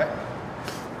 All right.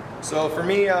 So for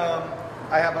me,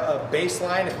 I have a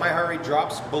baseline. If my heart rate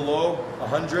drops below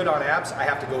 100 on abs, I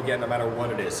have to go again no matter what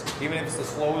it is. Even if it's the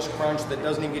slowest crunch that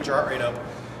doesn't even get your heart rate up,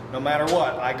 no matter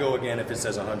what, I go again if it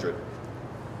says 100.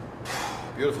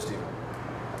 Beautiful, Steve.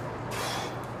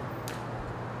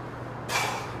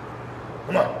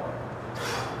 Come on.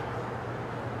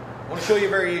 I want to show you a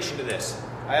variation to this.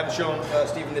 I haven't shown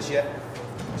Steven this yet.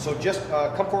 So just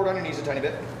come forward on your knees a tiny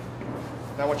bit.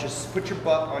 Now I want you to put your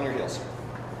butt on your heels.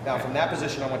 Now from that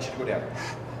position, I want you to go down.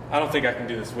 I don't think I can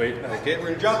do this weight. Okay, we're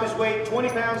gonna drop this weight 20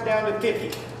 pounds down to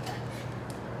 50.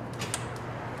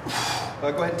 Go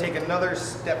ahead and take another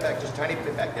step back, just a tiny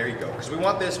bit back. There you go. Because we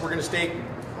want this, we're gonna stay,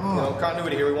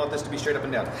 continuity here. We want this to be straight up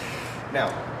and down. Now,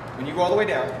 when you go all the way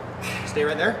down, stay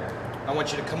right there. I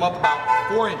want you to come up about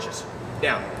 4 inches.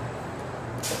 Down,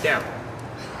 down,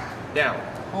 down.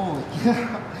 Oh,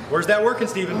 yeah. Where's that working,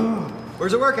 Steven?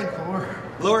 Where's it working?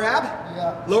 Lower ab?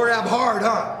 Yeah. Lower ab hard,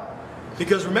 huh?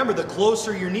 Because remember, the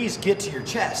closer your knees get to your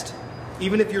chest,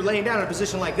 even if you're laying down in a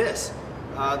position like this,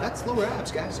 that's lower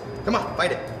abs, guys. Come on,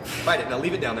 fight it. Fight it. Now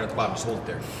leave it down there at the bottom. Just hold it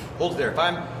there. Hold it there. If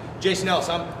I'm Jason Ellis,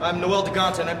 I'm Noel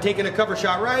DeGonta, and I'm taking a cover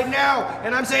shot right now,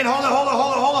 and I'm saying, hold it, hold it,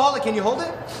 hold it, hold it, hold it. Can you hold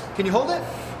it? Can you hold it?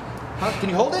 Huh? Can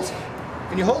you hold it?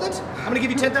 Can you hold it? I'm gonna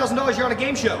give you $10,000. You're on a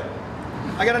game show.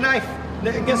 I got a knife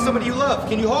against somebody you love.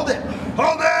 Can you hold it?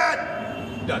 Hold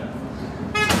it! Done.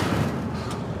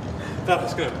 Thought I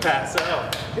was gonna pass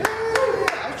out. Yeah,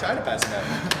 I was trying to pass it out.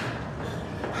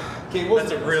 Okay,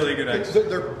 that's a really good exercise.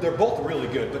 They're both really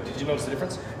good, but did you notice the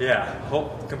difference? Yeah,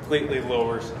 completely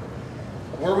lowers.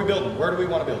 Where are we building? Where do we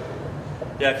want to build?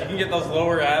 Yeah, if you can get those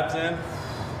lower abs in.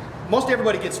 Most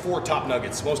everybody gets 4 top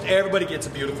nuggets. Most everybody gets a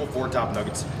beautiful 4 top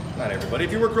nuggets. Not everybody.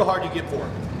 If you work real hard, you get 4.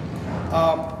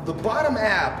 The bottom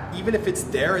ab, even if it's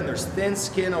there and there's thin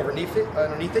skin underneath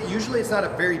it, usually it's not a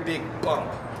very big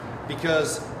bump,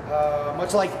 because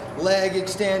much like leg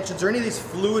extensions or any of these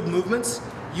fluid movements,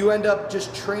 you end up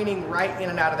just training right in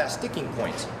and out of that sticking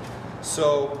point.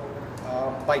 So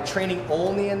by training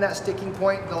only in that sticking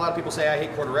point, a lot of people say, I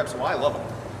hate quarter reps. Well, I love them.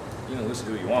 You know, listen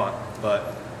to who you want,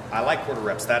 but I like quarter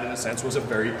reps. That, in a sense, was a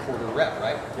very quarter rep,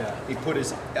 right? Yeah. He put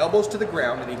his elbows to the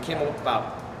ground and he came up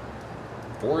about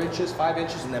 4 inches, 5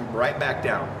 inches, and then right back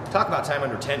down. Talk about time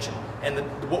under tension. And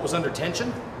what was under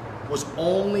tension was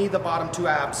only the bottom 2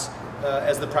 abs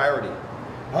as the priority.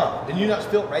 Huh, did you not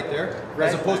feel it right there? Right.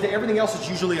 As opposed to everything else that's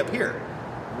usually up here.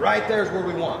 Right there is where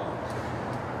we want.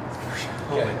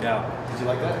 Holy cow. Did you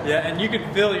like that? Yeah, and you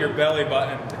can feel your belly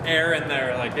button, air in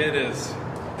there, like it is.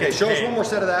 Okay, show us one more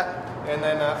set of that. And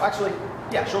then, actually,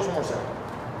 yeah, show us one more set.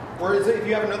 Or is it, if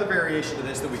you have another variation to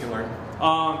this that we can learn?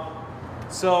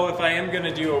 So if I am going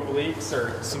to do obliques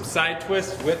or some side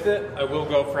twists with it, I will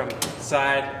go from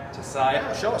side to side.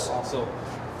 Yeah, show us. Also.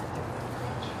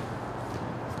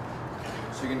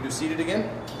 So you're going to do seated again?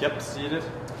 Yep, seated.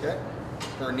 Okay.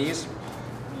 Or knees?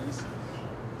 Knees.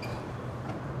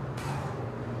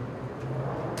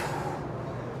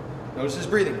 Notice his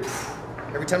breathing.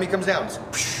 Every time he comes down.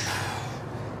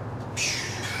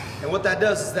 And what that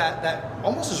does is that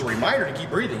almost is a reminder to keep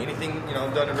breathing. Anything, you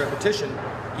know, done in repetition,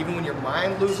 even when your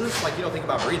mind loses, like you don't think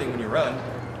about breathing when you run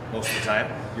most of the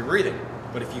time, you're breathing.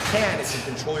 But if you can, it can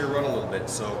control your run a little bit.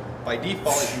 So by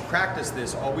default, if you practice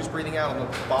this, always breathing out on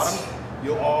the bottom,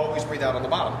 you'll always breathe out on the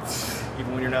bottom,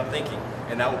 even when you're not thinking.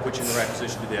 And that will put you in the right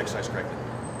position to do the exercise correctly.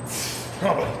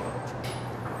 Come on, buddy.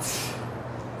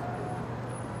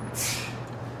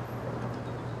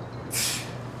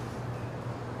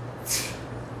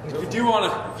 If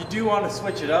you do want to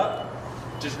switch it up,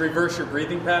 just reverse your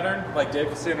breathing pattern, like Dave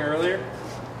was saying earlier.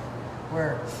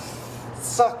 Where?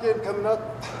 Suck in, coming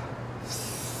up.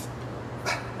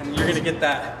 And you're gonna get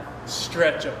that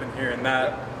stretch up in here and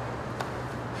that.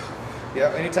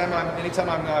 Yeah, anytime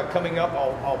I'm coming up,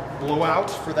 I'll blow out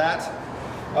for that.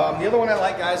 The other one I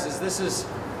like, guys, is this is,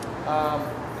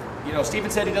 you know, Steven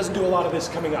said he doesn't do a lot of this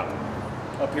coming up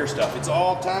here stuff. It's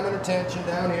all time under tension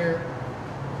down here,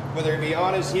 whether it be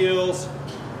on his heels,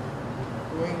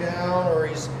 going down, or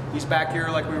he's back here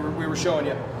like we were showing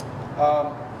you.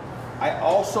 I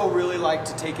also really like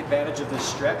to take advantage of this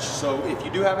stretch. So if you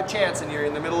do have a chance and you're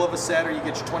in the middle of a set, or you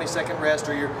get your 20-second rest,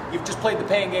 or you've just played the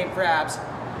pain game for abs,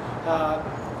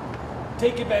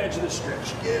 take advantage of this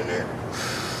stretch. Get in there.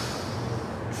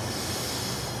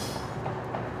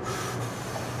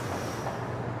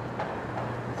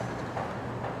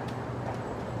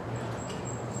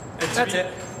 That's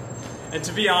it. And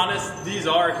to be honest, these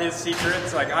are his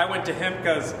secrets. Like, I went to him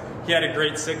because he had a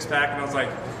great six-pack, and I was like,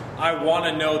 I want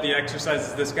to know the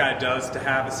exercises this guy does to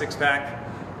have a six-pack,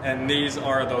 and these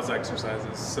are those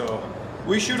exercises. So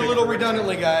we shoot a little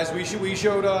redundantly, guys. We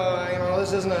showed, you know,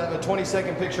 this isn't a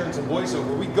 20-second picture and some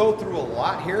voiceover. We go through a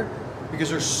lot here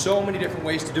because there's so many different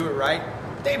ways to do it right.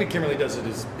 David Kimmerle does it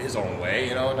his own way,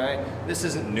 you know, and this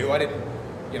isn't new. I didn't,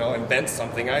 you know, invent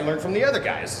something. I learned from the other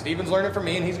guys. Steven's learning from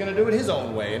me, and he's going to do it his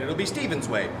own way, and it'll be Steven's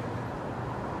way.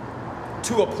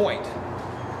 To a point.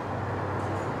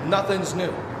 Nothing's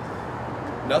new.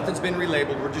 Nothing's been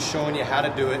relabeled. We're just showing you how to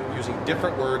do it using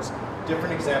different words,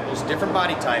 different examples, different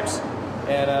body types,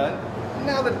 and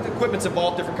now that the equipment's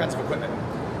evolved, different kinds of equipment.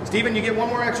 Steven, you get one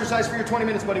more exercise for your 20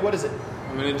 minutes, buddy. What is it?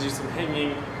 I'm going to do some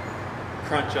hanging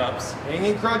crunch ups.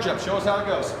 Hanging crunch ups. Show us how it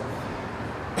goes.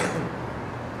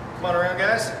 Come on around,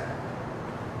 guys.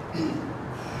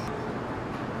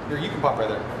 Here, you can pop right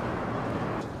there.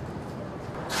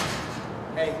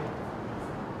 Hey.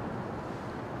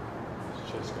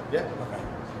 Yeah. Okay.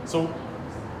 So,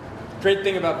 great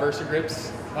thing about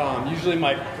VersaGrips, usually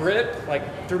my grip,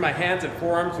 like through my hands and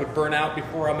forearms, would burn out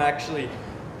before I'm actually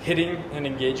hitting and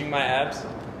engaging my abs.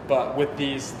 But with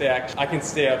these, I can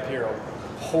stay up here a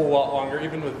whole lot longer,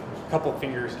 even with a couple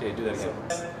fingers. Okay, do that again.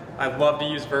 So, I love to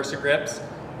use VersaGrips,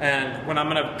 and when I'm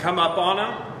gonna come up on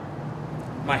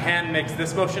them, my hand makes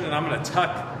this motion, and I'm gonna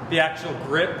tuck the actual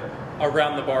grip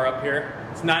around the bar up here.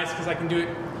 It's nice because I can do it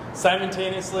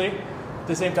simultaneously at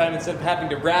the same time instead of having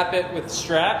to wrap it with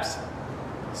straps.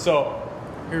 So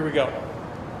here we go.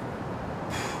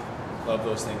 Love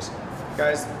those things.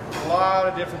 Guys, a lot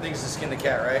of different things to skin the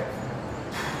cat, right?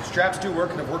 Straps do work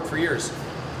and have worked for years,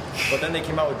 but then they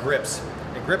came out with grips.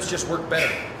 And grips just work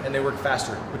better and they work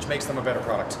faster, which makes them a better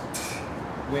product.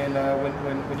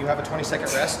 When you have a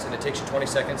 20-second rest and it takes you 20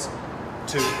 seconds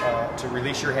to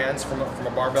release your hands from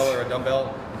a barbell or a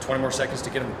dumbbell and 20 more seconds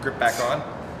to get them grip back on,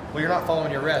 well, you're not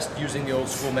following your rest using the old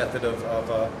school method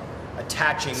of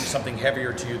attaching something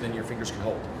heavier to you than your fingers can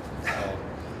hold.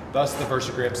 Thus the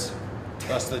VersaGrips,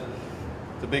 thus the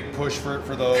big push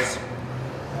for those,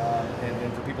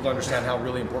 and for people to understand how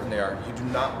really important they are. You do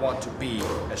not want to be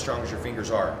as strong as your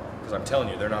fingers are, because I'm telling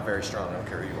you, they're not very strong. I don't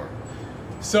care who you are.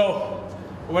 So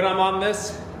when I'm on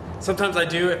this, sometimes I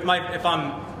do, if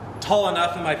I'm tall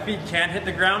enough and my feet can hit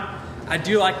the ground, I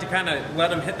do like to kind of let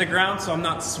them hit the ground so I'm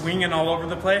not swinging all over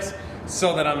the place,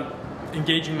 so that I'm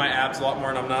engaging my abs a lot more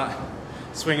and I'm not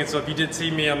swinging. So if you did see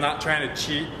me, I'm not trying to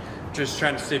cheat, just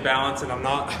trying to stay balanced, and I'm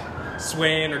not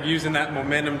swaying or using that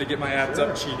momentum to get my abs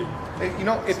up cheating. Hey, you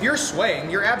know, if you're swaying,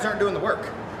 your abs aren't doing the work.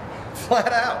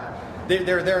 Flat out.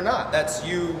 They're not. That's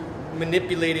you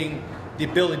manipulating the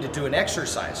ability to do an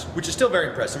exercise, which is still very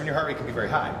impressive, and your heart rate can be very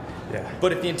high. Yeah.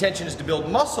 But if the intention is to build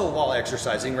muscle while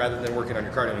exercising rather than working on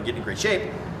your cardio and getting in great shape,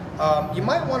 you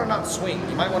might want to not swing.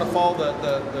 You might want to follow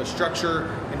the structure,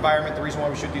 environment, the reason why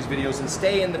we shoot these videos, and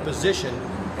stay in the position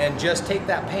and just take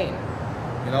that pain.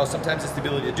 You know, sometimes it's the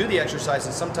ability to do the exercise,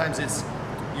 and sometimes it's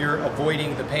you're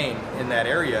avoiding the pain in that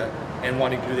area and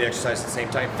wanting to do the exercise at the same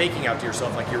time, faking out to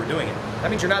yourself like you were doing it. That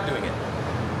means you're not doing it.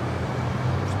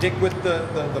 Stick with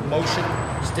the motion,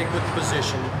 stick with the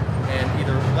position, and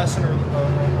either lessen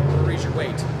or raise your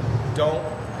weight. Don't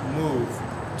move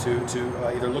to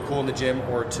either look cool in the gym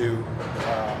or to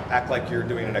act like you're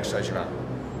doing an exercise you're not.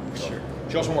 So, sure.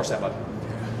 Show us one more set, bud.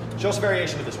 Show us a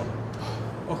variation of this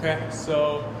one. Okay,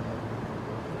 so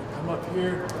come up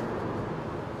here,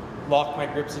 lock my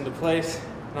grips into place,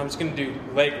 and I'm just gonna do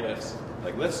leg lifts.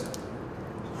 Leg lifts.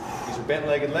 These are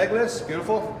bent-legged leg lifts.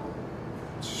 Beautiful.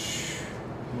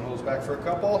 Hold those back for a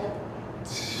couple.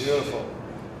 Beautiful.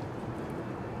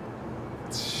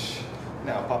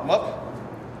 Now pop them up.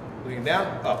 Looking down.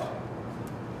 Up.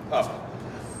 Up.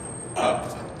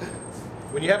 Up.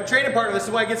 When you have a training partner, this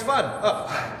is why it gets fun. Up.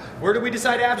 Where do we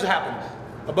decide abs happen?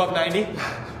 Above 90.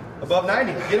 Above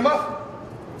 90. Get them up.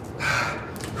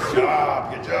 Good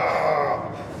job. Good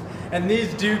job. And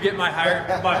these do get my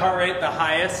heart rate the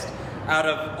highest out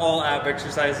of all ab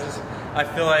exercises. I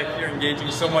feel like you're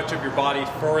engaging so much of your body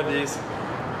for these,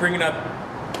 bringing up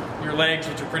your legs,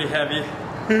 which are pretty heavy,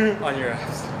 on your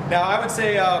abs. Now I would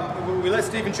say we let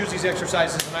Steven choose these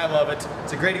exercises, and I love it.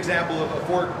 It's a great example of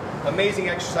amazing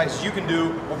exercises you can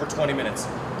do over 20 minutes.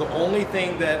 The only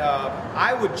thing that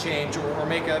I would change or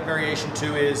make a variation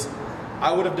to is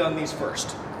I would have done these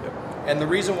first. Yep. And the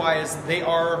reason why is they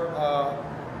are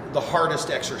the hardest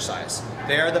exercise.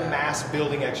 They are the mass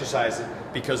building exercise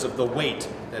because of the weight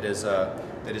that is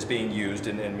being used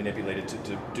and manipulated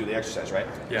to do the exercise, right?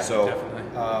 Yeah, so, definitely.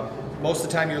 Most of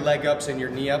the time your leg ups and your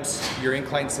knee ups, your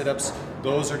incline sit ups,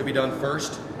 those are to be done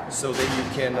first so that you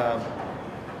can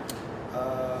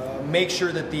make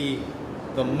sure that the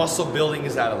muscle building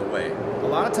is out of the way. A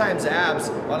lot of times abs,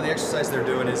 a lot of the exercise they're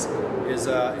doing is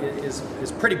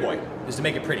pretty boy, is to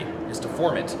make it pretty, is to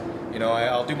form it. You know,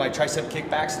 I'll do my tricep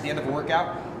kickbacks at the end of a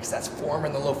workout because that's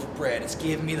forming the loaf of bread. It's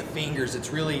giving me the fingers.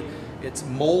 It's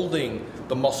molding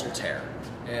the muscle tear.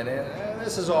 And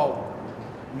this is all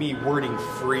me wording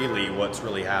freely what's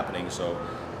really happening. So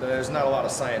there's not a lot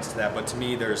of science to that, but to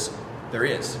me there is.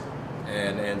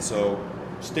 And so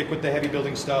stick with the heavy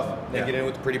building stuff, then get in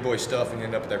with the pretty boy stuff, and you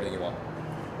end up with everything you want.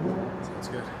 Sounds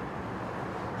good.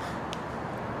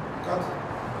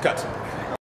 Cut.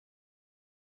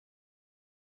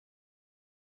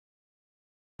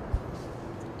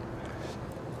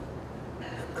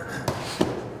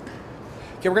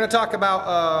 Okay, we're going to talk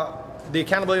about the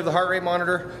accountability of the heart rate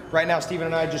monitor. Right now, Steven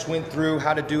and I just went through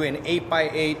how to do an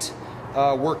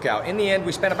 8x8 workout. In the end,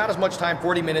 we spent about as much time,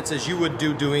 40 minutes, as you would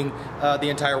do doing the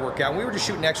entire workout. And we were just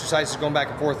shooting exercises, going back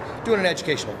and forth, doing an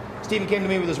educational. Steven came to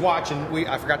me with his watch, and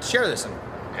I forgot to share this, and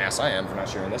ass I am for not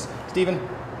sharing this. Steven,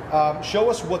 show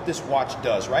us what this watch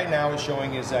does. Right now, it's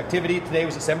showing his activity. Today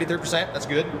was at 73%. That's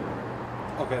good.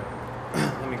 Okay.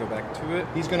 Let me go back to it.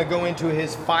 He's going to go into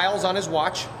his files on his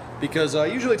watch, because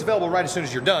usually it's available right as soon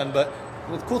as you're done, but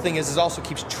the cool thing is it also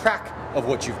keeps track of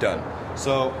what you've done.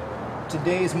 So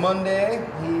today's Monday.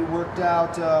 He worked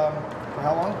out for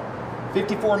how long?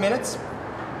 54 minutes.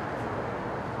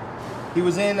 He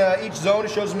was in each zone. It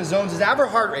shows him his zones. His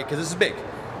average heart rate, because this is big.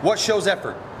 What shows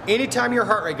effort? Anytime your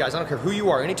heart rate, guys, I don't care who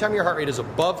you are, anytime your heart rate is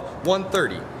above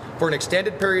 130 for an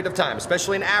extended period of time,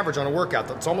 especially an average on a workout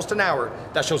that's almost an hour,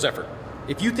 that shows effort.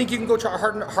 If you think you can go try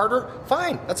harder,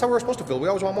 fine. That's how we're supposed to feel. We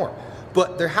always want more.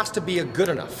 But there has to be a good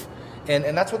enough.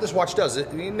 And that's what this watch does.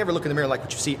 You never look in the mirror like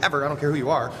what you see ever. I don't care who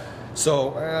you are.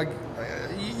 So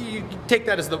you take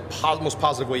that as the most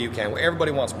positive way you can.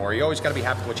 Everybody wants more. You always got to be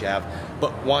happy with what you have,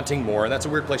 but wanting more. And that's a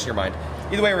weird place in your mind.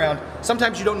 Either way around,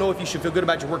 sometimes you don't know if you should feel good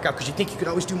about your workout because you think you could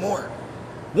always do more.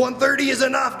 130 is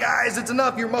enough, guys. It's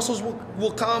enough. Your muscles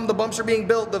will come. The bumps are being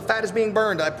built. The fat is being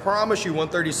burned. I promise you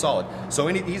 130 is solid. So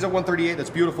he's at 138. That's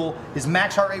beautiful. His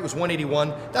max heart rate was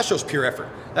 181. That shows pure effort.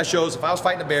 That shows if I was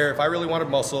fighting a bear, if I really wanted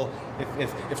muscle,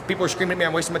 if people are screaming at me,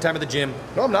 I'm wasting my time at the gym.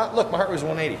 No, I'm not. Look, my heart rate was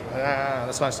 180.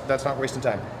 That's not wasting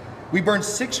time. We burned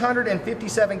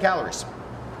 657 calories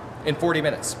in 40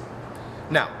 minutes.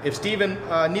 Now, if Steven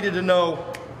needed to know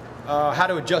how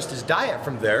to adjust his diet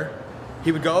from there,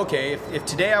 he would go, okay, if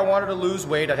today I wanted to lose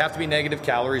weight, I'd have to be negative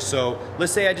calories. So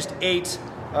let's say I just ate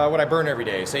what I burn every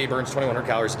day. Say he burns 2,100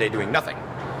 calories a day doing nothing.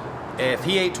 If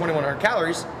he ate 2,100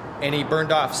 calories and he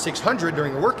burned off 600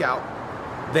 during a workout,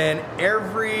 then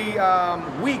every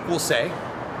week, we'll say,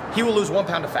 he will lose 1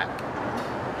 pound of fat.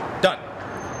 Done.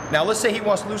 Now let's say he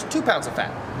wants to lose 2 pounds of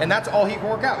fat, and that's all he can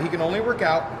work out. He can only work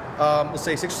out, let's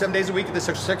say 6 or 7 days a week at this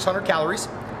 600 calories.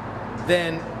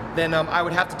 Then I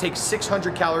would have to take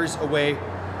 600 calories away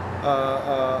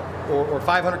or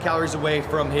 500 calories away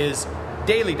from his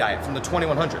daily diet, from the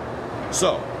 2,100.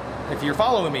 So if you're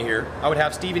following me here, I would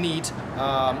have Steven eat,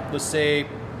 let's say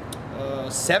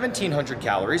 1,700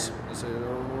 calories,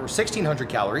 or 1,600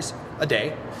 calories a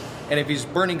day. And if he's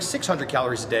burning 600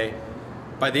 calories a day,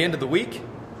 by the end of the week,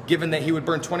 given that he would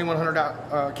burn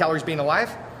 2,100 calories being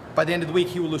alive, by the end of the week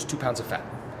he will lose 2 pounds of fat.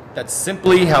 That's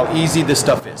simply how easy this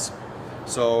stuff is.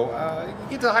 So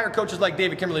you get to the higher coaches like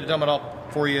David Kimmerle to dumb it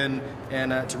up for you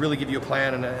and to really give you a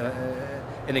plan and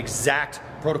an exact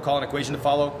protocol and equation to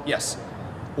follow, yes.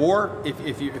 Or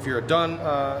if you're a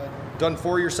done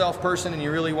for yourself person and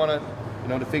you really want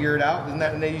to figure it out, isn't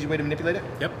that an easy way to manipulate it?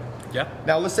 Yep. Yeah.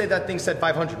 Now let's say that thing said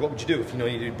 500. What would you do if you know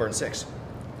you need to burn 6?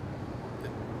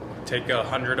 Take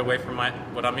 100 away from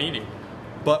what I'm eating.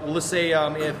 But let's say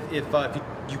if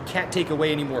you can't take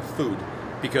away any more food,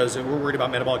 because we're worried about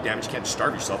metabolic damage, you can't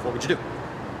starve yourself, what would you do?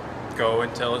 Go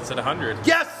until it's at 100.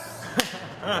 Yes!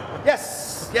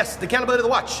 Yes, the accountability of the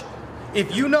watch.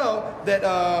 If you know that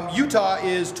Utah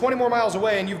is 20 more miles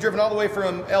away and you've driven all the way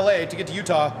from LA to get to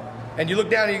Utah, and you look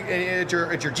down at your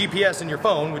GPS in your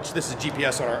phone, which this is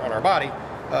GPS on our body,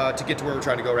 to get to where we're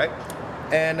trying to go, right?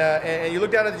 And you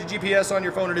look down at the GPS on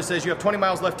your phone and it says you have 20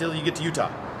 miles left till you get to Utah.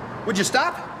 Would you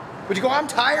stop? Would you go, I'm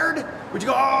tired? Would you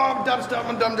go, oh,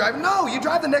 I'm done driving? No, you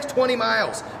drive the next 20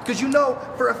 miles because you know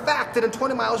for a fact that in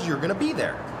 20 miles you're gonna be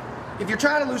there. If you're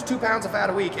trying to lose 2 pounds of fat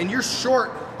a week and you're short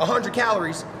 100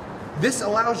 calories, this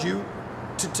allows you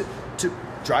to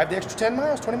drive the extra 10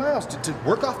 miles, 20 miles, to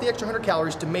work off the extra 100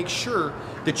 calories to make sure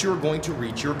that you're going to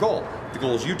reach your goal. If the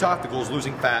goal is Utah, if the goal is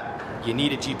losing fat, you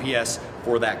need a GPS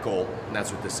for that goal, and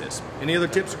that's what this is. Any other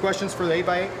tips or questions for the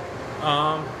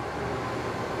 8x8?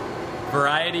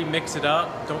 Variety, mix it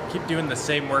up. Don't keep doing the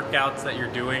same workouts that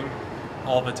you're doing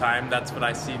all the time. That's what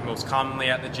I see most commonly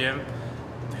at the gym.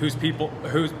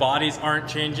 Whose bodies aren't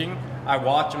changing. I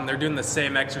watch them, they're doing the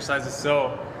same exercises.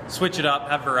 So switch it up,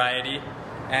 have variety,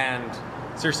 and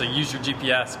seriously, use your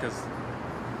GPS because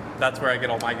that's where I get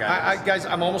all my guys. Guys,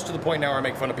 I'm almost to the point now where I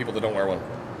make fun of people that don't wear one.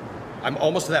 I'm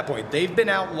almost to that point. They've been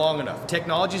out long enough.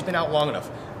 Technology's been out long enough.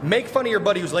 Make fun of your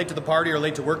buddy who's late to the party or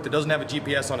late to work that doesn't have a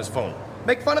GPS on his phone.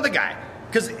 Make fun of the guy,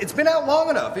 because it's been out long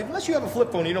enough. Unless you have a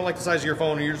flip phone, you don't like the size of your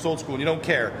phone, or you're just old school and you don't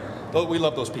care. But we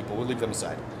love those people, we'll leave them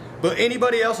aside. But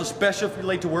anybody else, especially if you're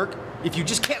late to work, if you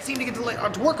just can't seem to get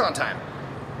to work on time,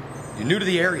 you're new to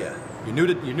the area. You're new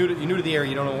to the area,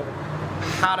 you don't know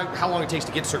how long it takes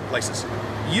to get to certain places.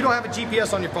 You don't have a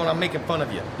GPS on your phone, I'm making fun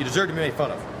of you. You deserve to be made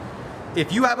fun of.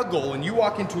 If you have a goal and you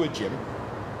walk into a gym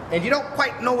and you don't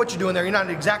quite know what you're doing there, you're not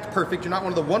an exact perfect, you're not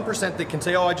one of the 1% that can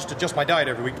say, oh, I just adjust my diet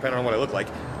every week depending on what I look like.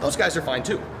 Those guys are fine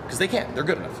too, because they can, they're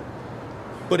good enough.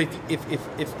 But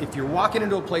if you're walking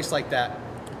into a place like that,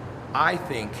 I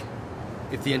think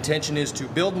if the intention is to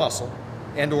build muscle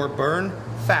and or burn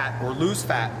fat or lose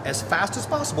fat as fast as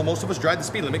possible, most of us drive the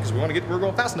speed limit because we're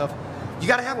going fast enough, you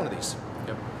gotta have one of these.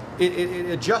 Yep. It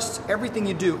adjusts everything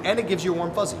you do and it gives you a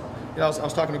warm fuzzy. You know, I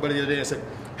was talking to a buddy the other day and I said,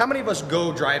 how many of us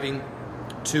go driving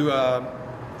to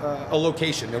a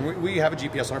location and we have a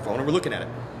GPS on our phone and we're looking at it.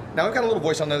 Now we've got a little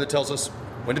voice on there that tells us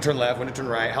when to turn left, when to turn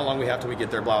right, how long we have till we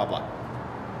get there, blah, blah,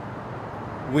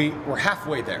 blah. We're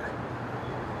halfway there.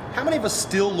 How many of us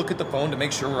still look at the phone to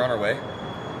make sure we're on our way?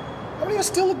 How many of us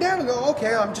still look down and go,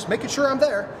 okay, I'm just making sure I'm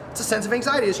there? It's a sense of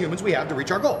anxiety as humans we have to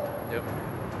reach our goal. Yep.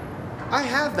 I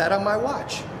have that on my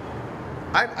watch.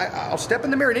 I'll step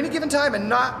in the mirror at any given time and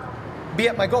not be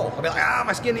at my goal. I'll be like,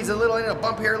 my skin needs a little, a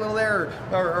bump here, a little there,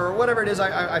 or whatever it is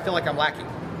I feel like I'm lacking.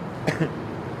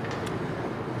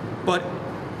 But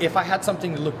if I had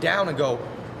something to look down and go,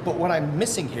 but what I'm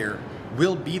missing here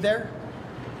will be there,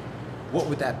 what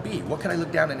would that be? What can I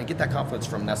look down and get that confidence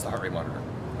from? That's the heart rate monitor.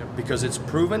 Because it's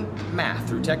proven math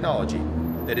through technology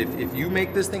that if you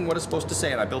make this thing what it's supposed to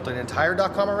say, and I built an entire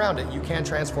 .com around it, you can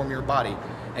transform your body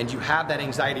and you have that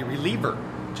anxiety reliever.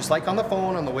 Just like on the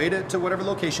phone, on the way to whatever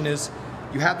location is,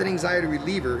 you have that anxiety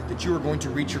reliever that you are going to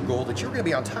reach your goal, that you're going to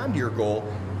be on time to your goal,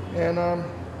 and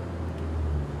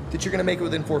that you're going to make it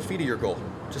within 4 feet of your goal.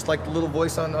 Just like the little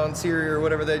voice on Siri or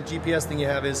whatever that GPS thing you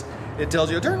have is, it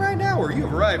tells you, turn right now or you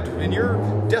have arrived in your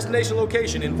destination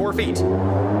location in 4 feet.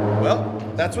 Well,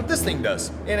 that's what this thing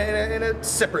does. In a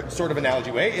separate sort of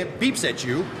analogy way, it beeps at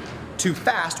you too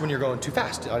fast when you're going too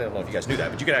fast. I don't know if you guys knew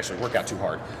that, but you can actually work out too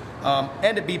hard.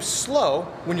 And it beeps slow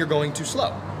when you're going too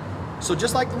slow. So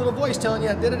just like the little voice telling you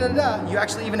da-da-da-da, you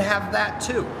actually even have that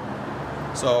too.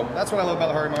 So that's what I love about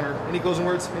the heart rate monitor. Any closing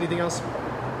words? Anything else?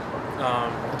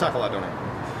 I talk a lot, don't I?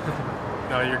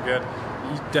 No, you're good.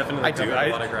 You definitely covered a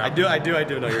lot of ground. I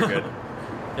do know you're good.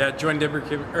 Yeah, join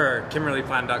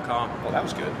Kimmerleplan.com. Well, that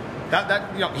was good.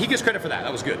 That he gets credit for that.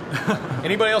 That was good.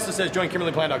 Anybody else that says join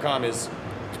Kimmerleplan.com is,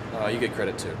 you get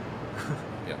credit too.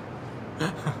 Yeah.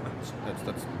 That's I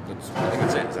think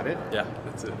that's it. Is that it? Yeah,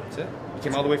 that's it. That's it. You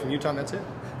came all the way from Utah and that's it?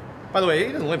 By the way,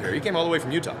 he doesn't live here. He came all the way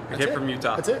from Utah. I came from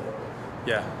Utah. That's it.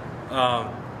 Yeah.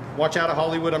 Watch out of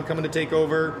Hollywood. I'm coming to take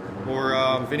over. Or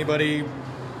if anybody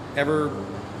ever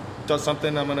does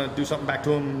something, I'm going to do something back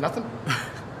to him. Nothing?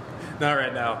 Not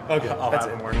right now. Okay. I'll that's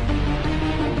have it. more.